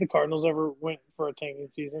 Like if the Cardinals ever went for a tanking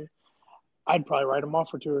season, I'd probably write them off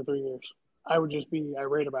for 2 or 3 years. I would just be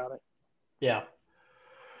irate about it. Yeah.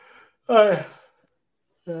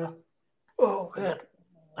 Yeah. Oh man.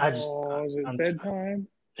 Is it bedtime?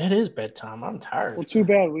 It is bedtime. I'm tired. Well, too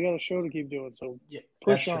bad. We got a show to keep doing, so yeah,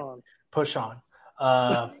 push on. Push on.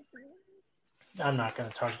 I'm not going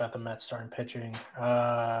to talk about the Mets starting pitching.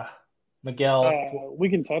 Miguel. We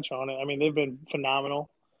can touch on it. I mean, they've been phenomenal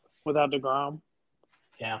without DeGrom.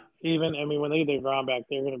 Yeah. When they get DeGrom back,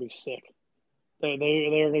 they're going to be sick. They're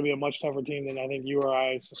going to be a much tougher team than I think you or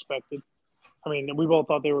I suspected. I mean, we both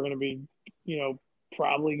thought they were going to be,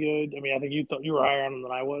 probably good. I mean, I think you were higher on them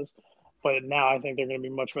than I was, but now I think they're going to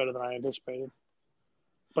be much better than I anticipated.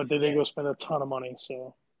 But they did go spend a ton of money,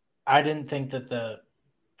 so I didn't think that the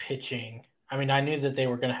pitching. I mean, I knew that they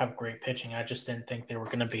were going to have great pitching. I just didn't think they were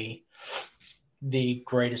going to be the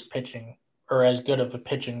greatest pitching or as good of a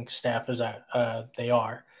pitching staff as they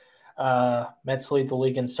are. Mets lead the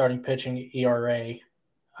league in starting pitching ERA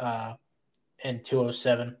in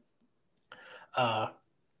 2.07.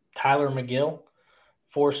 Tyler McGill,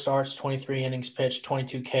 4 starts, 23 innings pitched,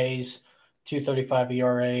 22 Ks, 2.35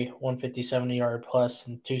 ERA, 1.57 ERA plus,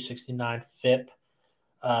 and 2.69 FIP.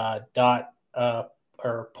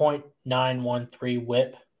 .913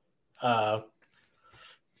 WHIP. I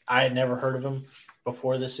had never heard of him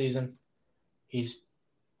before this season. He's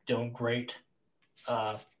doing great.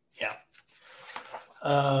 Yeah.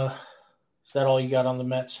 Is that all you got on the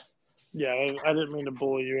Mets? Yeah, I didn't mean to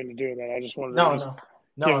bully you into doing that. I just wanted to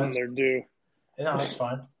give them their due. No, that's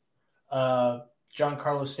fine.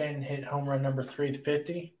 Giancarlo Stanton hit home run number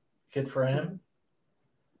 350. Good for him.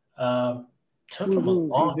 Took him a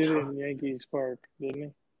long time. He did it in Yankees Park, didn't he?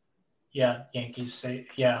 Yeah, Yankees say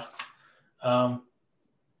yeah.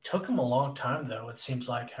 Took him a long time though, it seems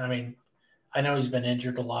like. I mean, I know he's been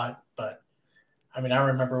injured a lot, but I mean, I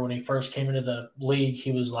remember when he first came into the league,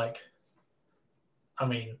 he was like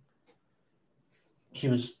he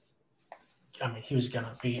was going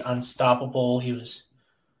to be unstoppable.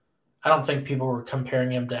 I don't think people were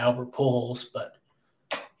comparing him to Albert Pujols, but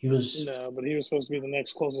he was. No, but he was supposed to be the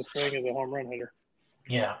next closest thing as a home run hitter.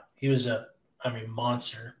 Yeah, he was a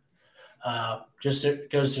monster. Just it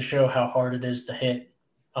goes to show how hard it is to hit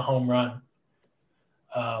a home run.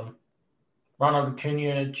 Ronald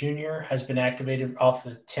Acuna Jr. has been activated off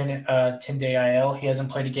the 10-day IL. He hasn't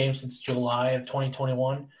played a game since July of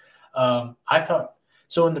 2021. I thought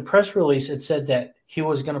so. In the press release, it said that he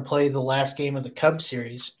was going to play the last game of the Cubs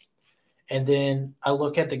series, and then I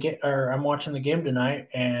look at the game, or I'm watching the game tonight,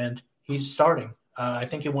 and he's starting. I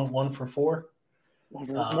think he went 1 for 4. 1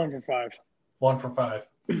 for 5. 1 for 5.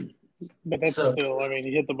 But that's still. I mean,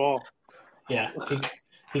 he hit the ball. Yeah,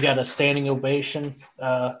 he got a standing ovation.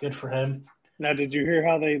 Good for him. Now, did you hear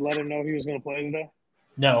how they let him know he was going to play today?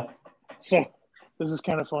 No. So this is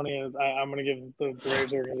kind of funny. I'm going to give the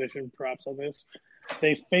Braves organization props on this.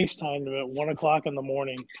 They FaceTimed him at 1 o'clock in the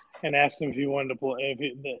morning and asked him if he wanted to play.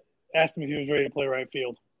 Asked him if he was ready to play right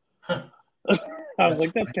field. Huh. I was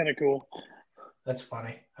like, that's kind of cool. That's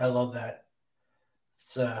funny. I love that.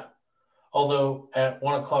 It's although at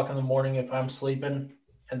 1 o'clock in the morning, if I'm sleeping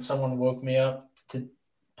and someone woke me up to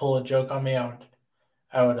pull a joke on me,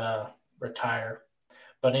 I would retire.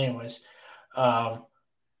 But anyways,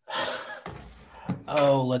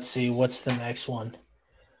 let's see. What's the next one?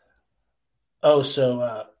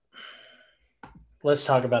 So let's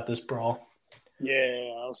talk about this brawl. Yeah,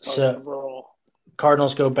 I was talking about the brawl.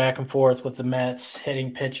 Cardinals go back and forth with the Mets,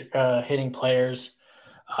 hitting players.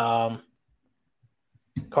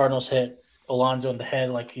 Cardinals hit Alonso in the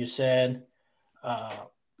head, like you said.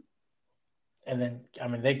 And then, I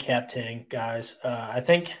mean, they kept hitting guys. I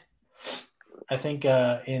think I think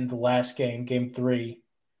in the last game, Game 3,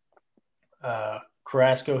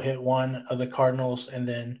 Carrasco hit one of the Cardinals, and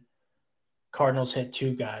then Cardinals hit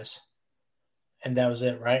two guys, and that was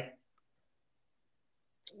it, right?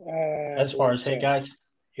 I As far believe as hit so. guys,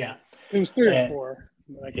 yeah, It was 3 or and, 4.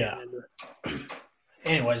 I can't yeah. remember.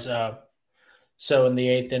 Anyways, so in the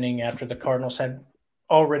 8th inning, after the Cardinals had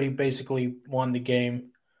already basically won the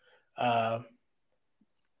game,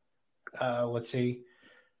 let's see,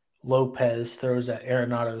 Lopez throws at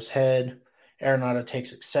Arenado's head. Arenado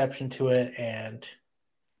takes exception to it and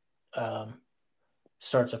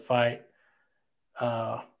starts a fight.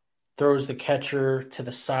 Throws the catcher to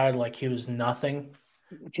the side like he was nothing,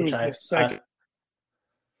 Which which was the second.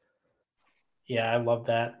 I love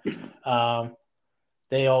that.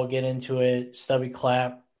 They all get into it. Stubby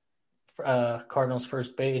Clapp, Cardinals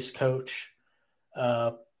first base coach,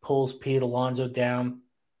 pulls Pete Alonso down.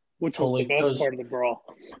 Which was the best part of the brawl.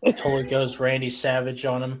 Totally goes Randy Savage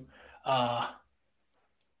on him.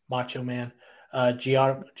 Macho Man.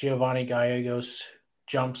 Giovanni Gallegos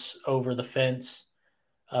jumps over the fence.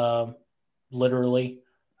 Literally,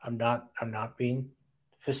 I'm not being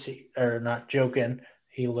or not joking.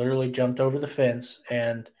 He literally jumped over the fence,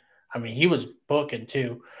 and I mean he was booking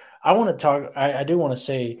too. I want to talk. I do want to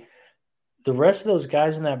say the rest of those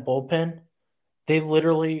guys in that bullpen, they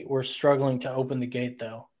literally were struggling to open the gate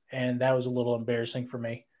though, and that was a little embarrassing for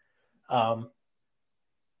me.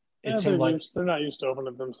 It seemed like they're not used to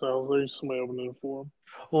opening it themselves. They're used to somebody opening it for them.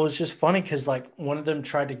 Well, it's just funny because like one of them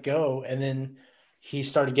tried to go, and then he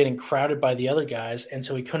started getting crowded by the other guys, and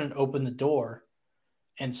so he couldn't open the door.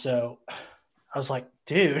 And so I was like,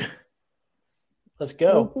 dude, let's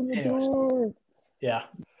go. Open the door. Yeah.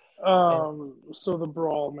 So the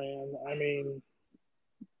brawl, man. I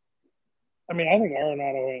think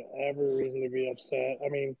Arenado had every reason to be upset. I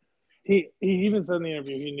mean, he even said in the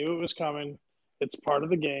interview he knew it was coming. It's part of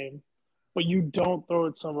the game, but you don't throw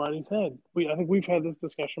at somebody's head. I think we've had this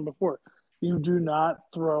discussion before. You do not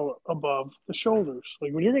throw above the shoulders.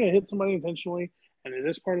 Like when you're going to hit somebody intentionally, and it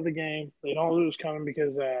is part of the game, they don't know it was coming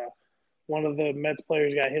because one of the Mets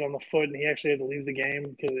players got hit on the foot, and he actually had to leave the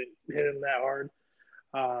game because it hit him that hard.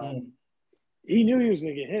 He knew he was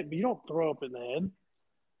going to get hit, but you don't throw up in the head.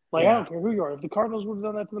 Like, I don't care who you are. If the Cardinals would have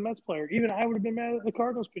done that to the Mets player, even I would have been mad at the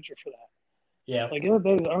Cardinals pitcher for that. Yeah. Like,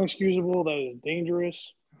 that is unexcusable. That is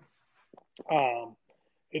dangerous.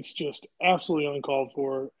 It's just absolutely uncalled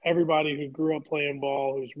for. Everybody who grew up playing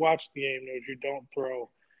ball, who's watched the game, knows you don't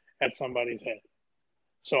throw at somebody's head.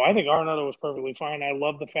 So I think Arenado was perfectly fine. I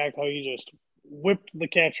love the fact how he just whipped the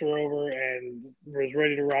catcher over and was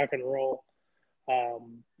ready to rock and roll.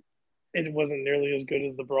 It wasn't nearly as good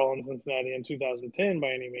as the brawl in Cincinnati in 2010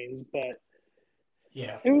 by any means, but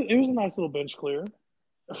yeah, it was a nice little bench clear.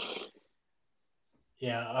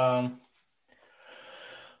 Yeah.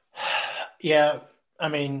 Yeah. I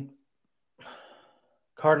mean,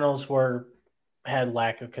 Cardinals had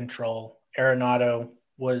lack of control. Arenado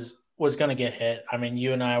was going to get hit. I mean,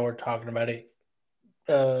 you and I were talking about it.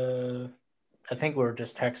 I think we were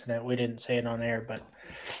just texting it. We didn't say it on air, but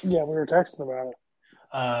yeah, we were texting about it.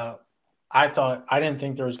 I didn't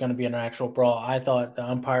think there was going to be an actual brawl. I thought the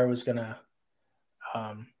umpire was going to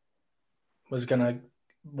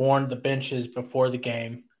warn the benches before the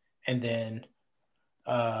game, and then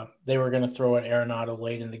they were going to throw at Arenado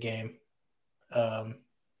late in the game,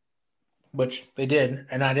 which they did.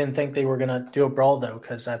 And I didn't think they were going to do a brawl though,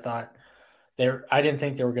 because I didn't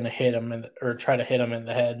think they were going to hit him or try to hit him in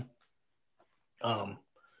the head.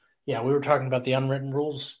 Yeah, we were talking about the unwritten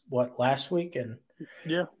rules last week, and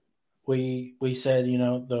yeah, we said you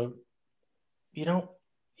don't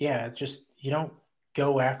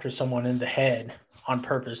go after someone in the head on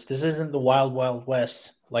purpose. This isn't the Wild Wild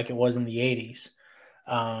West like it was in the 80s,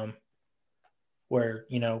 where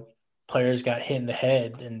players got hit in the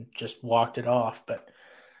head and just walked it off. But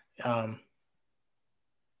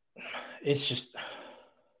it's just,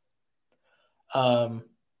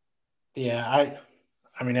 yeah.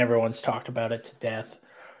 I mean, everyone's talked about it to death.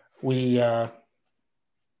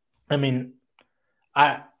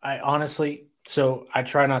 I honestly, so I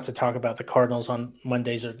try not to talk about the Cardinals on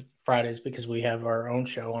Mondays or Fridays because we have our own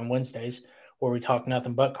show on Wednesdays where we talk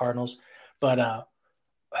nothing but Cardinals. But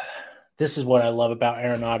this is what I love about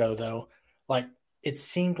Arenado, though. Like, it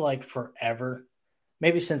seemed like forever,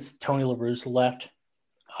 maybe since Tony La Russa left,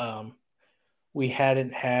 we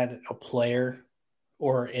hadn't had a player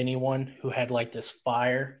or anyone who had like this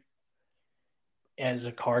fire as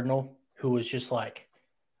a Cardinal who was just like,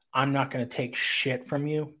 I'm not going to take shit from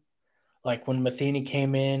you. Like when Matheny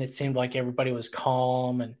came in, it seemed like everybody was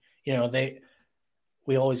calm, and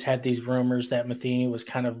we always had these rumors that Matheny was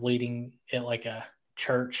kind of leading it like a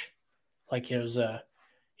church, like it was a,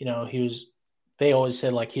 he was. They always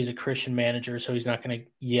said like he's a Christian manager, so he's not going to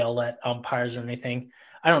yell at umpires or anything.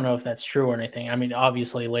 I don't know if that's true or anything. I mean,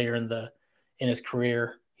 obviously later in his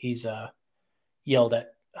career, he's yelled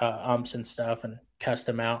at umps and stuff and cussed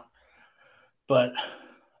him out. But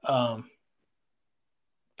um,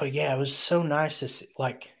 but yeah, it was so nice to see.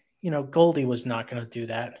 Like, Goldie was not going to do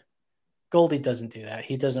that. Goldie doesn't do that.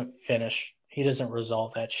 He doesn't finish. He doesn't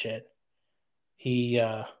resolve that shit. He,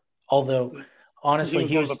 although honestly,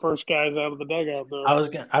 He was one of the first guys out of the dugout, though. I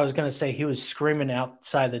was gonna say he was screaming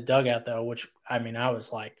outside the dugout though, which I mean, I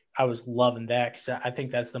was loving that because I think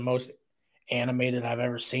that's the most animated I've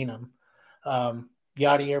ever seen him.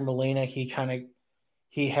 Yadier Molina,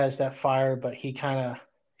 he has that fire, but he's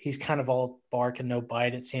kind of all bark and no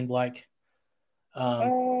bite. It seemed like.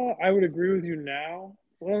 I would agree with you now.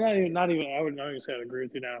 Well, not even. I would not even say I'd agree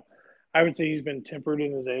with you now. I would say he's been tempered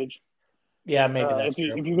in his age. Yeah, maybe that's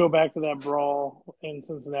true. If you go back to that brawl in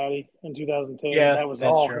Cincinnati in 2010, Yeah, that was that's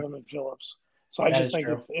all true. him and Phillips. So I That just is think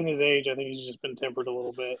true. it's in his age. I think he's just been tempered a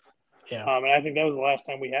little bit. Yeah. And I think that was the last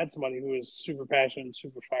time we had somebody who was super passionate and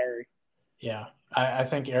super fiery. Yeah, I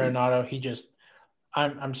think Arenado.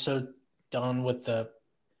 I'm so done with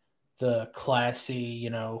the classy,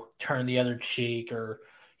 turn the other cheek or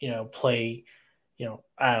play.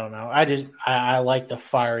 I don't know. I like the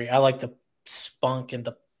fiery. I like the spunk and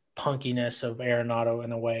the punkiness of Arenado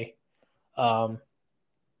in a way.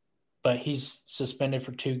 But he's suspended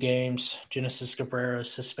for 2 games. Genesis Cabrera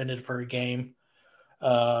is suspended for a game.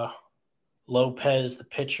 Lopez, the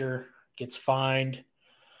pitcher, gets fined.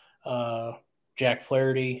 Jack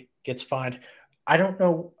Flaherty gets fined. I don't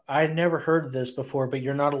know. I never heard of this before, but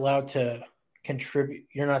you're not allowed to contribute.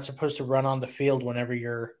 You're not supposed to run on the field whenever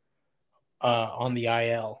you're on the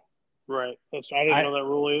IL. Right. I didn't know that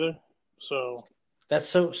rule either. So that's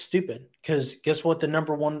so stupid. Because guess what? The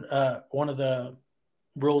number one of the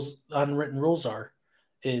unwritten rules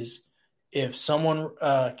is if someone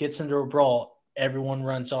gets into a brawl, everyone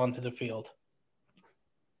runs onto the field.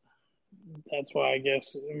 That's why I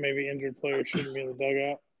guess maybe injured players shouldn't be in the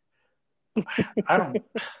dugout.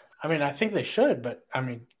 I think they should, but I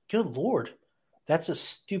mean, good Lord, that's a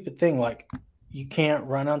stupid thing. Like, you can't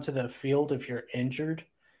run onto the field if you're injured,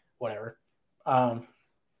 whatever. Now,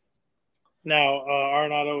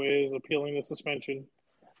 Arenado is appealing the suspension.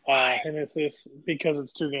 Hennessy, because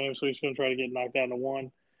it's 2 games, so he's going to try to get knocked down to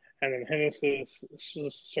 1. And then Hennessy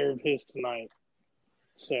served his tonight.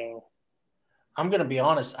 So I'm going to be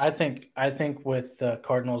honest. I think with the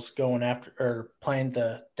Cardinals going after or playing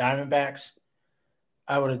the Diamondbacks,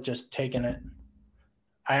 I would have just taken it.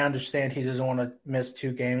 I understand he doesn't want to miss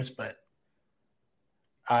 2 games, but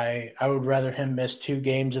I would rather him miss 2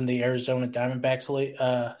 games in the Arizona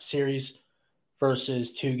Diamondbacks series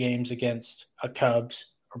versus 2 games against a Cubs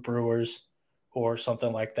or Brewers or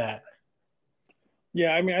something like that.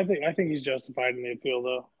 Yeah, I mean, I think he's justified in the appeal,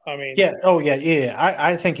 though. I mean, yeah,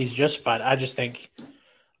 I think he's justified. I just think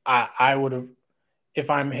I would have, if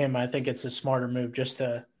I'm him, I think it's a smarter move just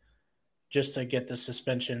to get the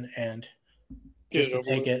suspension and just to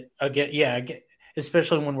take it again.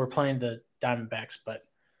 Especially when we're playing the Diamondbacks. But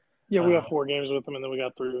yeah, we got 4 games with them, and then we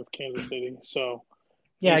got 3 with Kansas City. So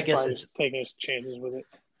yeah, I guess it's taking his chances with it.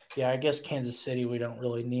 Yeah, I guess Kansas City, we don't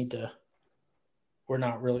really need to. I'm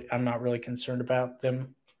not really concerned about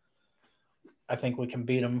them. I think we can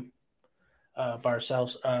beat them by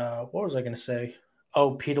ourselves. What was I going to say?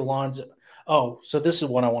 Oh, Pete Alonso. Oh, so this is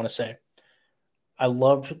what I want to say. I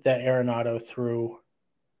loved that Arenado threw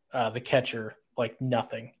the catcher like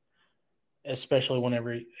nothing, especially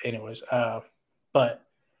whenever. Anyways, but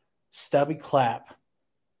Stubby Clapp,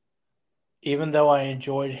 even though I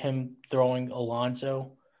enjoyed him throwing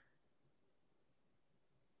Alonso,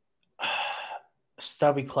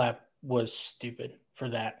 Stubby Clapp was stupid for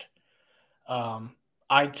that.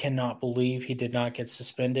 I cannot believe he did not get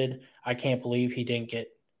suspended. I can't believe he didn't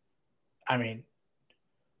get. I mean,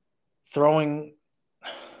 throwing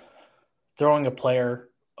a player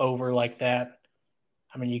over like that.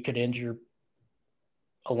 I mean, you could injure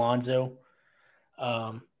Alonso.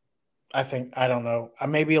 I don't know.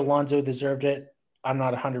 Maybe Alonso deserved it. I'm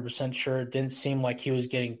not 100% sure. It didn't seem like he was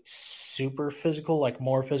getting super physical, like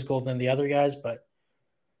more physical than the other guys, but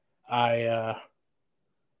I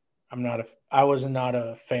was not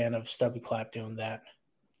a fan of Stubby Clapp doing that.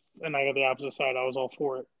 And I got the opposite side. I was all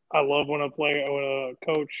for it. I love when a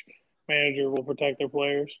coach, manager will protect their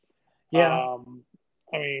players. Yeah.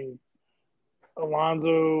 I mean,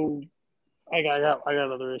 Alonso, I got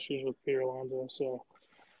other issues with Peter Alonso, so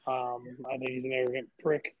I think he's an arrogant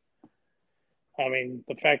prick. I mean,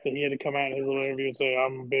 the fact that he had to come out in his little interview and say,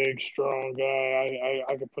 "I'm a big, strong guy.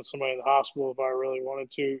 I could put somebody in the hospital if I really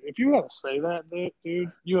wanted to." If you got to say that,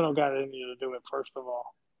 dude, you don't got it in you to do it. First of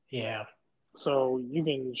all, Yeah. so you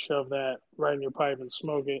can shove that right in your pipe and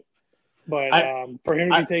smoke it. But I for him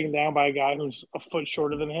to be I taken down by a guy who's a foot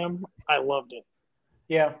shorter than him, I loved it.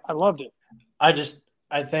 yeah. I loved it. I just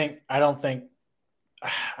I think I don't think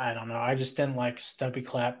I don't know. I just didn't like Stumpy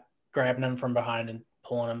Clap grabbing him from behind and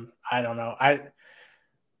pulling him. I don't know. I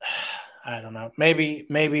don't know. Maybe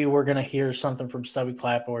we're gonna hear something from Stubby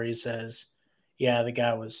Clap where he says, "Yeah, the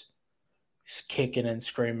guy was kicking and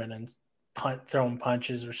screaming and throwing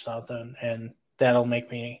punches or something," and that'll make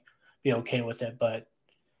me be okay with it. But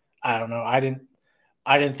I don't know. I didn't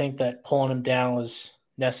think that pulling him down was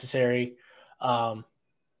necessary. Um,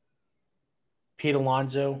 Pete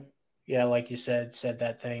Alonso, yeah, like you said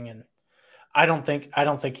that thing, and I don't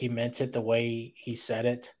think he meant it the way he said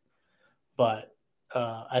it, but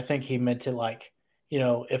I think he meant it like,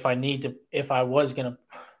 if I was gonna,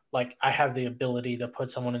 like, I have the ability to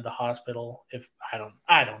put someone in the hospital. If I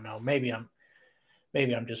don't know, maybe I'm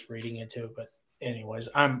just reading into it, but anyways,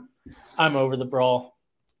 I'm over the brawl.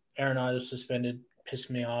 Arenado suspended, pissed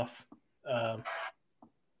me off. Um,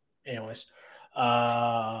 anyways,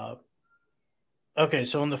 uh, okay,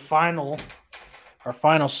 so in our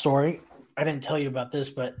final story, I didn't tell you about this,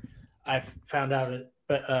 but I found out it,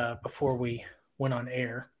 before we went on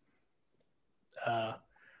air.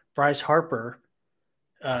 Bryce Harper.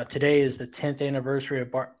 Today is the 10th anniversary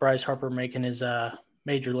of Bryce Harper making his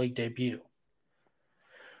major league debut.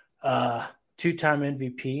 Two-time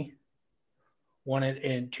MVP, won it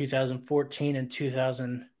in 2014 and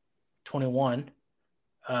 2021.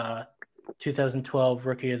 2012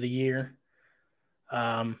 Rookie of the Year.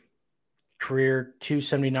 Career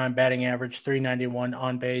 279 batting average, 391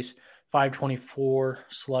 on base, 524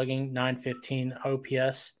 slugging, 915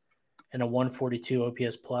 OPS, and a 142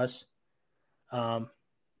 OPS plus.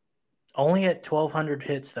 Only at 1,200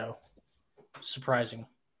 hits, though. Surprising.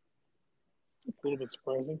 It's a little bit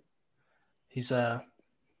surprising. He's yeah,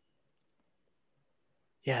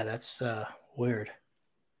 that's weird.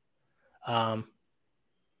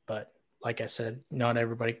 But like I said, not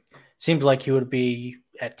everybody. Seems like he would be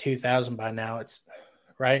at 2,000 by now. It's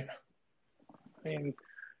right. I mean,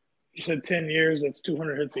 you said 10 years, that's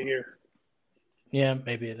 200 hits a year. Yeah,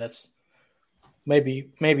 maybe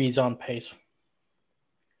he's on pace.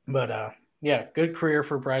 But yeah, good career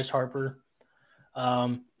for Bryce Harper.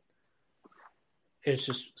 It's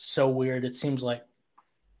just so weird. It seems like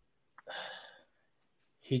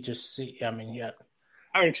he just I mean, yeah.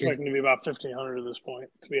 I would expect him to be about 1,500 at this point,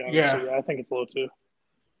 to be honest. Yeah. So, yeah, I think it's low too.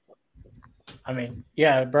 I mean,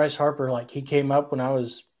 yeah, Bryce Harper, like, he came up when I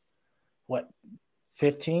was,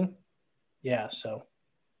 15? Yeah, so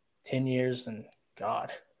 10 years, and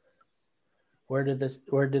God, where did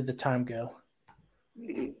the time go?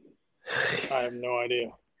 I have no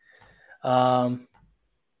idea.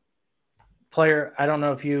 Player, I don't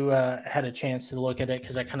know if you had a chance to look at it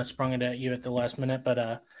because I kind of sprung it at you at the last minute, but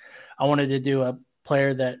I wanted to do a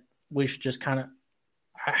player that we should just kind of,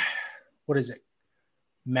 what is it?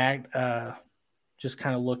 Just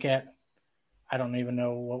kind of look at. I don't even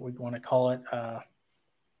know what we want to call it.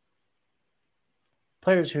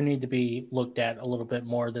 Players who need to be looked at a little bit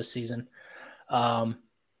more this season. I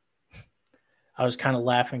was kind of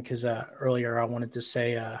laughing because earlier I wanted to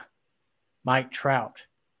say Mike Trout.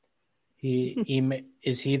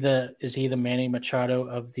 Is he the Manny Machado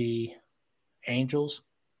of the Angels?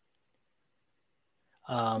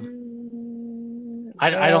 I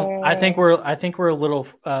think we're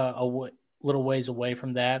a little ways away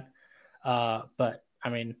from that. But I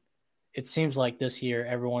mean, it seems like this year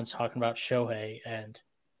everyone's talking about Shohei and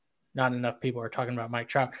not enough people are talking about Mike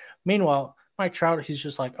Trout. Meanwhile, Mike Trout, he's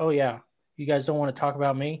just like, oh yeah, you guys don't want to talk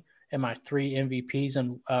about me and my 3 MVPs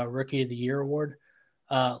and Rookie of the Year award.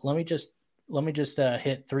 Let me just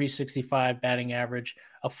hit 365 batting average,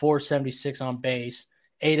 a 476 on base,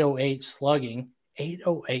 808 slugging, a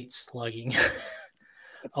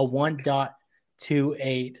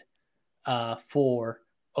 1.28 for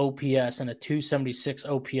OPS and a 276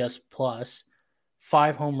 OPS plus,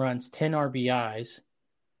 5 home runs, 10 RBIs,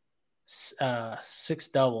 6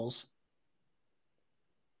 doubles.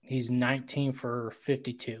 He's 19 for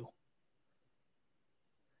 52.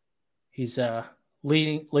 He's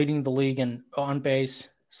leading the league in on base,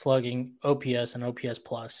 slugging, OPS, and OPS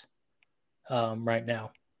plus right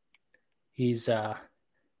now. He's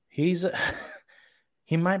he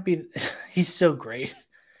might be he's so great.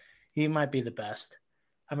 He might be the best.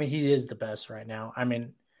 I mean, he is the best right now. I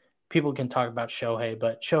mean, people can talk about Shohei,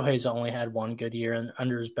 but Shohei's only had one good year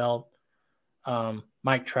under his belt.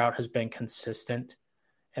 Mike Trout has been consistent,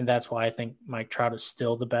 and that's why I think Mike Trout is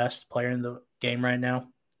still the best player in the game right now.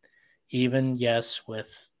 Even, yes, with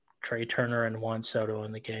Trey Turner and Juan Soto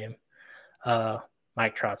in the game,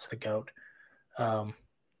 Mike Trout's the GOAT.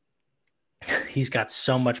 He's got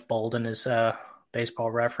so much bold in his baseball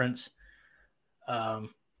reference.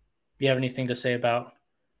 You have anything to say about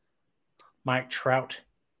Mike Trout?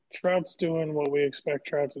 Trout's doing what we expect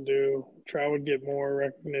Trout to do. Trout would get more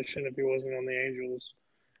recognition if he wasn't on the Angels.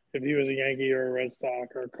 If he was a Yankee or a Red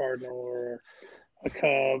Sox or a Cardinal or a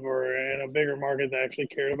Cub or in a bigger market that actually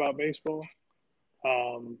cared about baseball,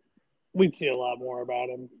 we'd see a lot more about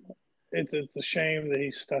him. It's a shame that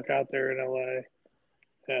he's stuck out there in LA.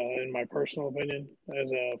 In my personal opinion, as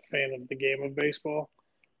a fan of the game of baseball.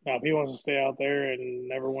 Now, if he wants to stay out there and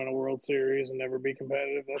never win a World Series and never be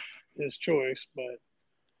competitive, that's his choice. But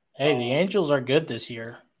hey, the Angels are good this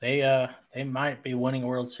year. They might be winning a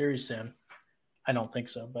World Series soon. I don't think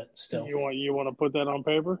so, but still. You want to put that on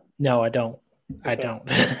paper? No, I don't. Okay. I don't.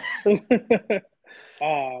 I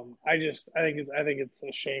think it's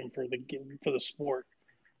a shame for the sport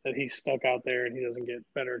that he's stuck out there and he doesn't get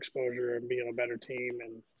better exposure and be on a better team,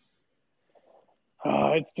 and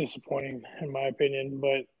it's disappointing in my opinion.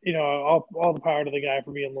 But all the power to the guy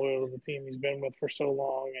for being loyal to the team he's been with for so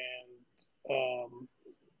long,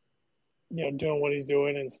 and doing what he's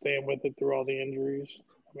doing and staying with it through all the injuries.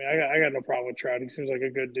 I mean, I got no problem with Trout. He seems like a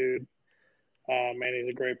good dude. And he's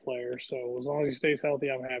a great player. So as long as he stays healthy,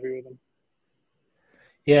 I'm happy with him.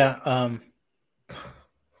 Yeah,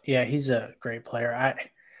 yeah, he's a great player.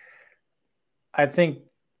 I think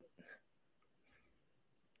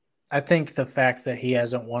the fact that he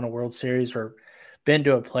hasn't won a World Series or been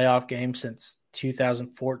to a playoff game since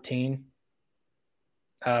 2014,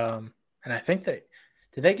 and I think that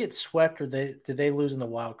did they get swept or did they lose in the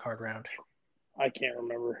wild card round? I can't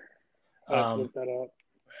remember. I have to look that up.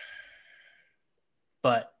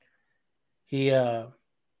 But he,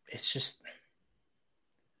 it's just,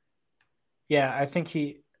 yeah, I think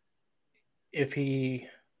if he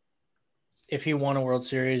won a World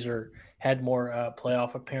Series or had more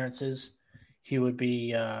playoff appearances, he would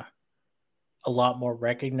be a lot more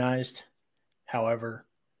recognized. However,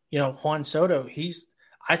 Juan Soto,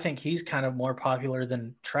 I think he's kind of more popular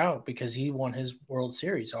than Trout because he won his World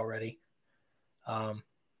Series already,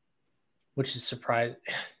 which is surprising.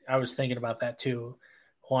 I was thinking about that too.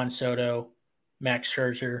 Juan Soto, Max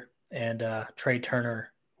Scherzer, and Trey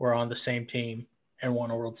Turner were on the same team and won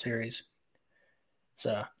a World Series. It's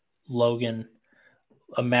a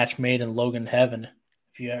match made in Logan heaven,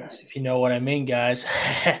 if you know what I mean, guys.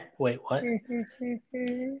 Wait, what?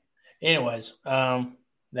 Anyways, that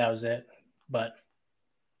was it. But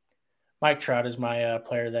Mike Trout is my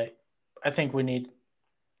player that I think we need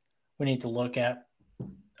to look at.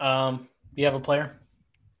 Do you have a player?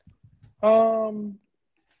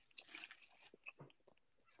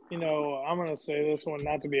 I'm going to say this one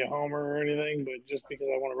not to be a homer or anything, but just because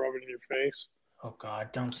I want to rub it in your face. Oh, God,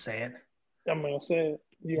 don't say it. I'm going to say it.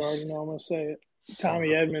 You already know I'm going to say it. Tommy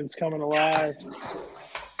Edman's coming alive.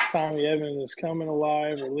 Tommy Edman is coming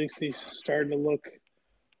alive, or at least he's starting to look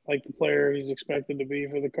like the player he's expected to be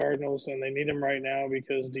for the Cardinals, and they need him right now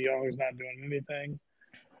because DeYoung's not doing anything.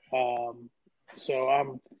 So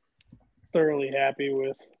I'm thoroughly happy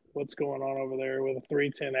with what's going on over there with a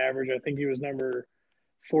 310 average. I think he was number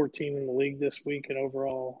 14 in the league this week in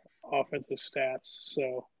overall offensive stats.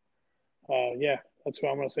 So, yeah, that's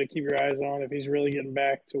what I'm going to say. Keep your eyes on. If he's really getting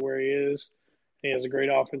back to where he is, he has a great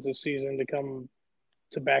offensive season to come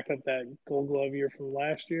to back up that Gold Glove year from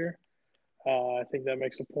last year. I think that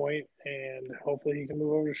makes a point, and hopefully he can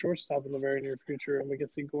move over to shortstop in the very near future, and we can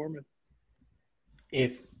see Gorman.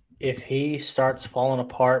 If he starts falling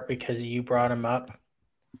apart because you brought him up,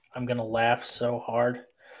 I'm gonna laugh so hard.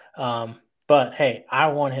 But hey, I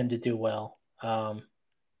want him to do well.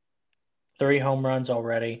 3 home runs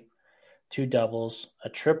already, 2 doubles, a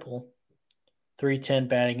triple, 310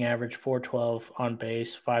 batting average, 412 on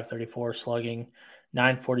base, 534 slugging,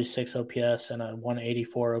 946 OPS, and a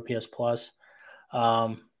 184 OPS plus.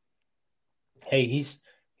 Hey,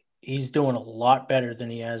 he's doing a lot better than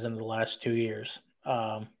he has in the last 2 years.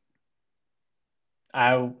 I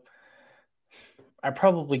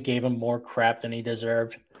probably gave him more crap than he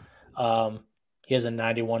deserved. He has a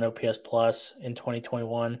 91 OPS plus in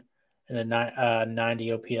 2021 and a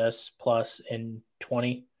 90 OPS plus in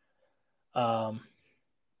 20.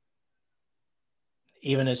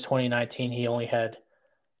 Even his 2019, he only had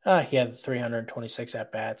 326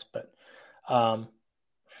 at bats, but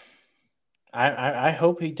I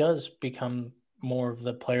hope he does become more of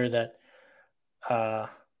the player that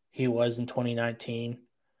he was in 2019.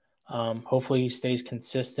 Hopefully he stays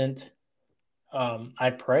consistent. I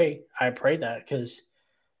pray that because,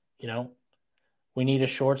 we need a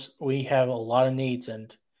shorts. We have a lot of needs,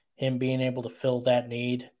 and him being able to fill that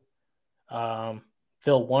need,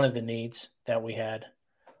 fill one of the needs that we had,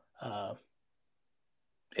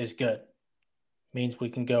 is good. Means we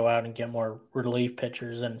can go out and get more relief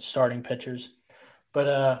pitchers and starting pitchers.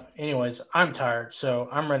 But anyways, I'm tired, so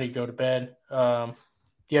I'm ready to go to bed. Do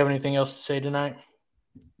you have anything else to say tonight?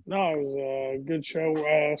 No, it was a good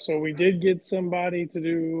show. So we did get somebody to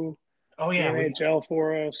do Oh the yeah, NHL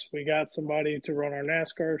for us. We got somebody to run our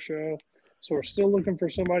NASCAR show. So we're still looking for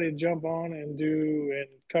somebody to jump on and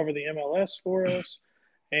cover the MLS for us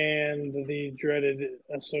and the dreaded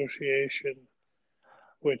association.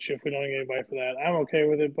 Which, if we don't get anybody for that, I'm okay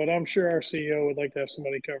with it. But I'm sure our CEO would like to have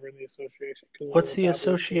somebody covering the association. What's the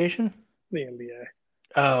association? The NBA.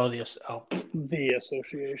 Oh, yes. Oh, the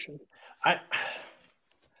association. I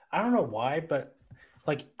don't know why, but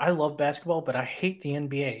I love basketball, but I hate the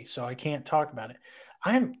NBA, so I can't talk about it.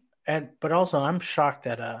 But also I'm shocked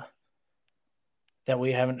that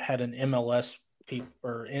we haven't had an MLS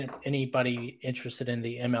or anybody interested in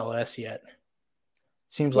the MLS yet.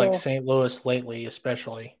 Seems like St. Louis lately,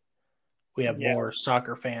 especially, we have more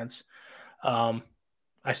soccer fans. I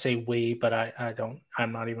say we, but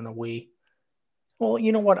I'm not even a we. Well,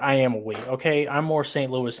 you know what? I am a we, okay? I'm more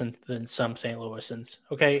St. Louisan than some St. Louisans,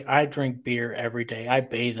 okay? I drink beer every day. I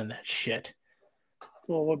bathe in that shit.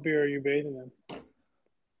 Well, what beer are you bathing in?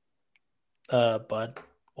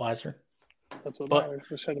 Budweiser. That's what matters.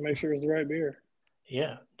 Just had to make sure it's the right beer.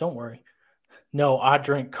 Yeah, don't worry. No, I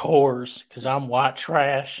drink Coors because I'm white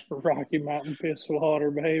trash. Rocky Mountain piss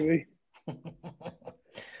water, baby.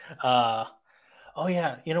 Oh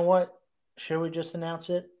yeah, you know what? Should we just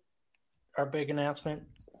announce it? Our big announcement?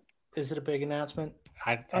 Is it a big announcement?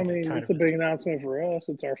 I mean, it's a big announcement for us.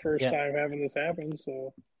 It's our first time having this happen,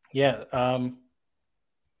 so yeah.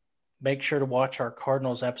 Make sure to watch our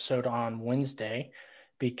Cardinals episode on Wednesday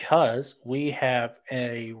because we have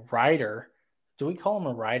a writer. Do we call him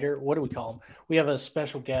a writer? What do we call him? We have a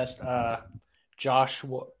special guest, Josh,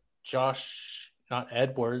 not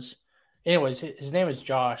Edwards. Anyways, his name is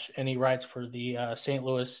Josh, and he writes for the St.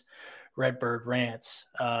 Louis Redbird Rants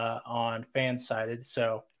on Fansided.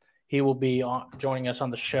 So he will be joining us on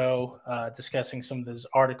the show, discussing some of his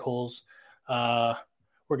articles. We're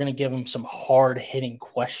going to give him some hard-hitting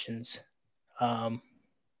questions. We're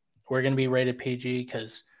going to be rated PG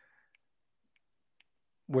because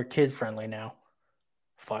we're kid-friendly now.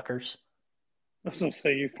 Fuckers. I was going to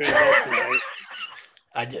say you failed that tonight.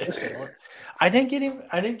 I did. I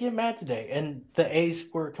didn't get mad today, and the A's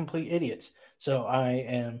were complete idiots. So I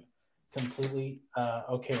am completely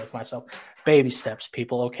okay with myself. Baby steps,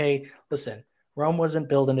 people. Okay, listen. Rome wasn't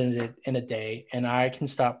built in a day, and I can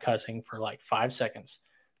stop cussing for like 5 seconds.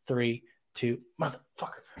 3, 2,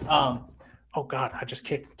 motherfucker. Oh God, I just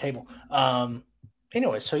kicked the table.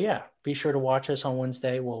 Anyway, so yeah, be sure to watch us on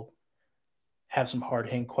Wednesday. We'll have some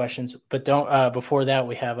hard-hitting questions, but don't. Before that,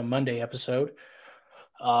 we have a Monday episode.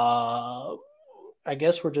 I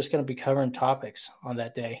guess we're just going to be covering topics on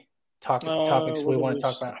that day. Topics we want to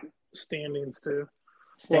talk about. Standings too.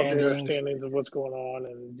 Standings of what's going on,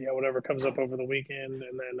 and whatever comes up over the weekend,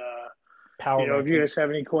 and then power. If you guys have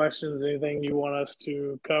any questions, anything you want us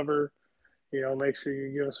to cover, make sure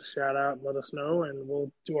you give us a shout out and let us know, and we'll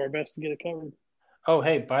do our best to get it covered. Oh,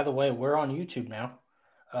 hey, by the way, we're on YouTube now.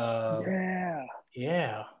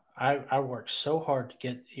 Yeah. I worked so hard to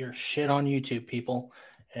get your shit on YouTube, people,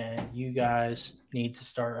 and you guys need to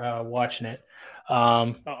start watching it. I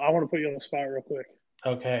want to put you on the spot real quick.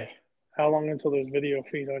 Okay. How long until there's video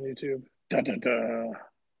feed on YouTube? Da, da, da.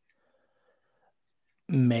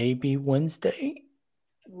 Maybe Wednesday.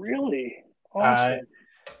 Really? Awesome.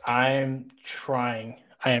 I am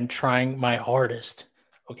trying my hardest.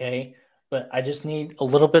 Okay, but I just need a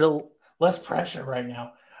little bit of less pressure right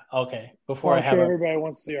now. Okay, before I'm sure everybody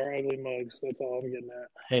wants to see our ugly mugs. That's all I'm getting at.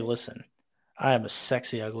 Hey, listen, I have a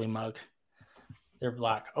sexy ugly mug. They're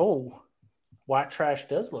black. Oh, white trash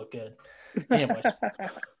does look good.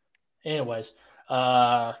 Anyways,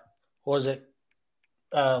 what was it?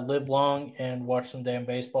 Live long and watch some damn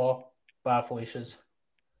baseball. Bye, Felicia's.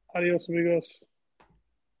 Adios, amigos.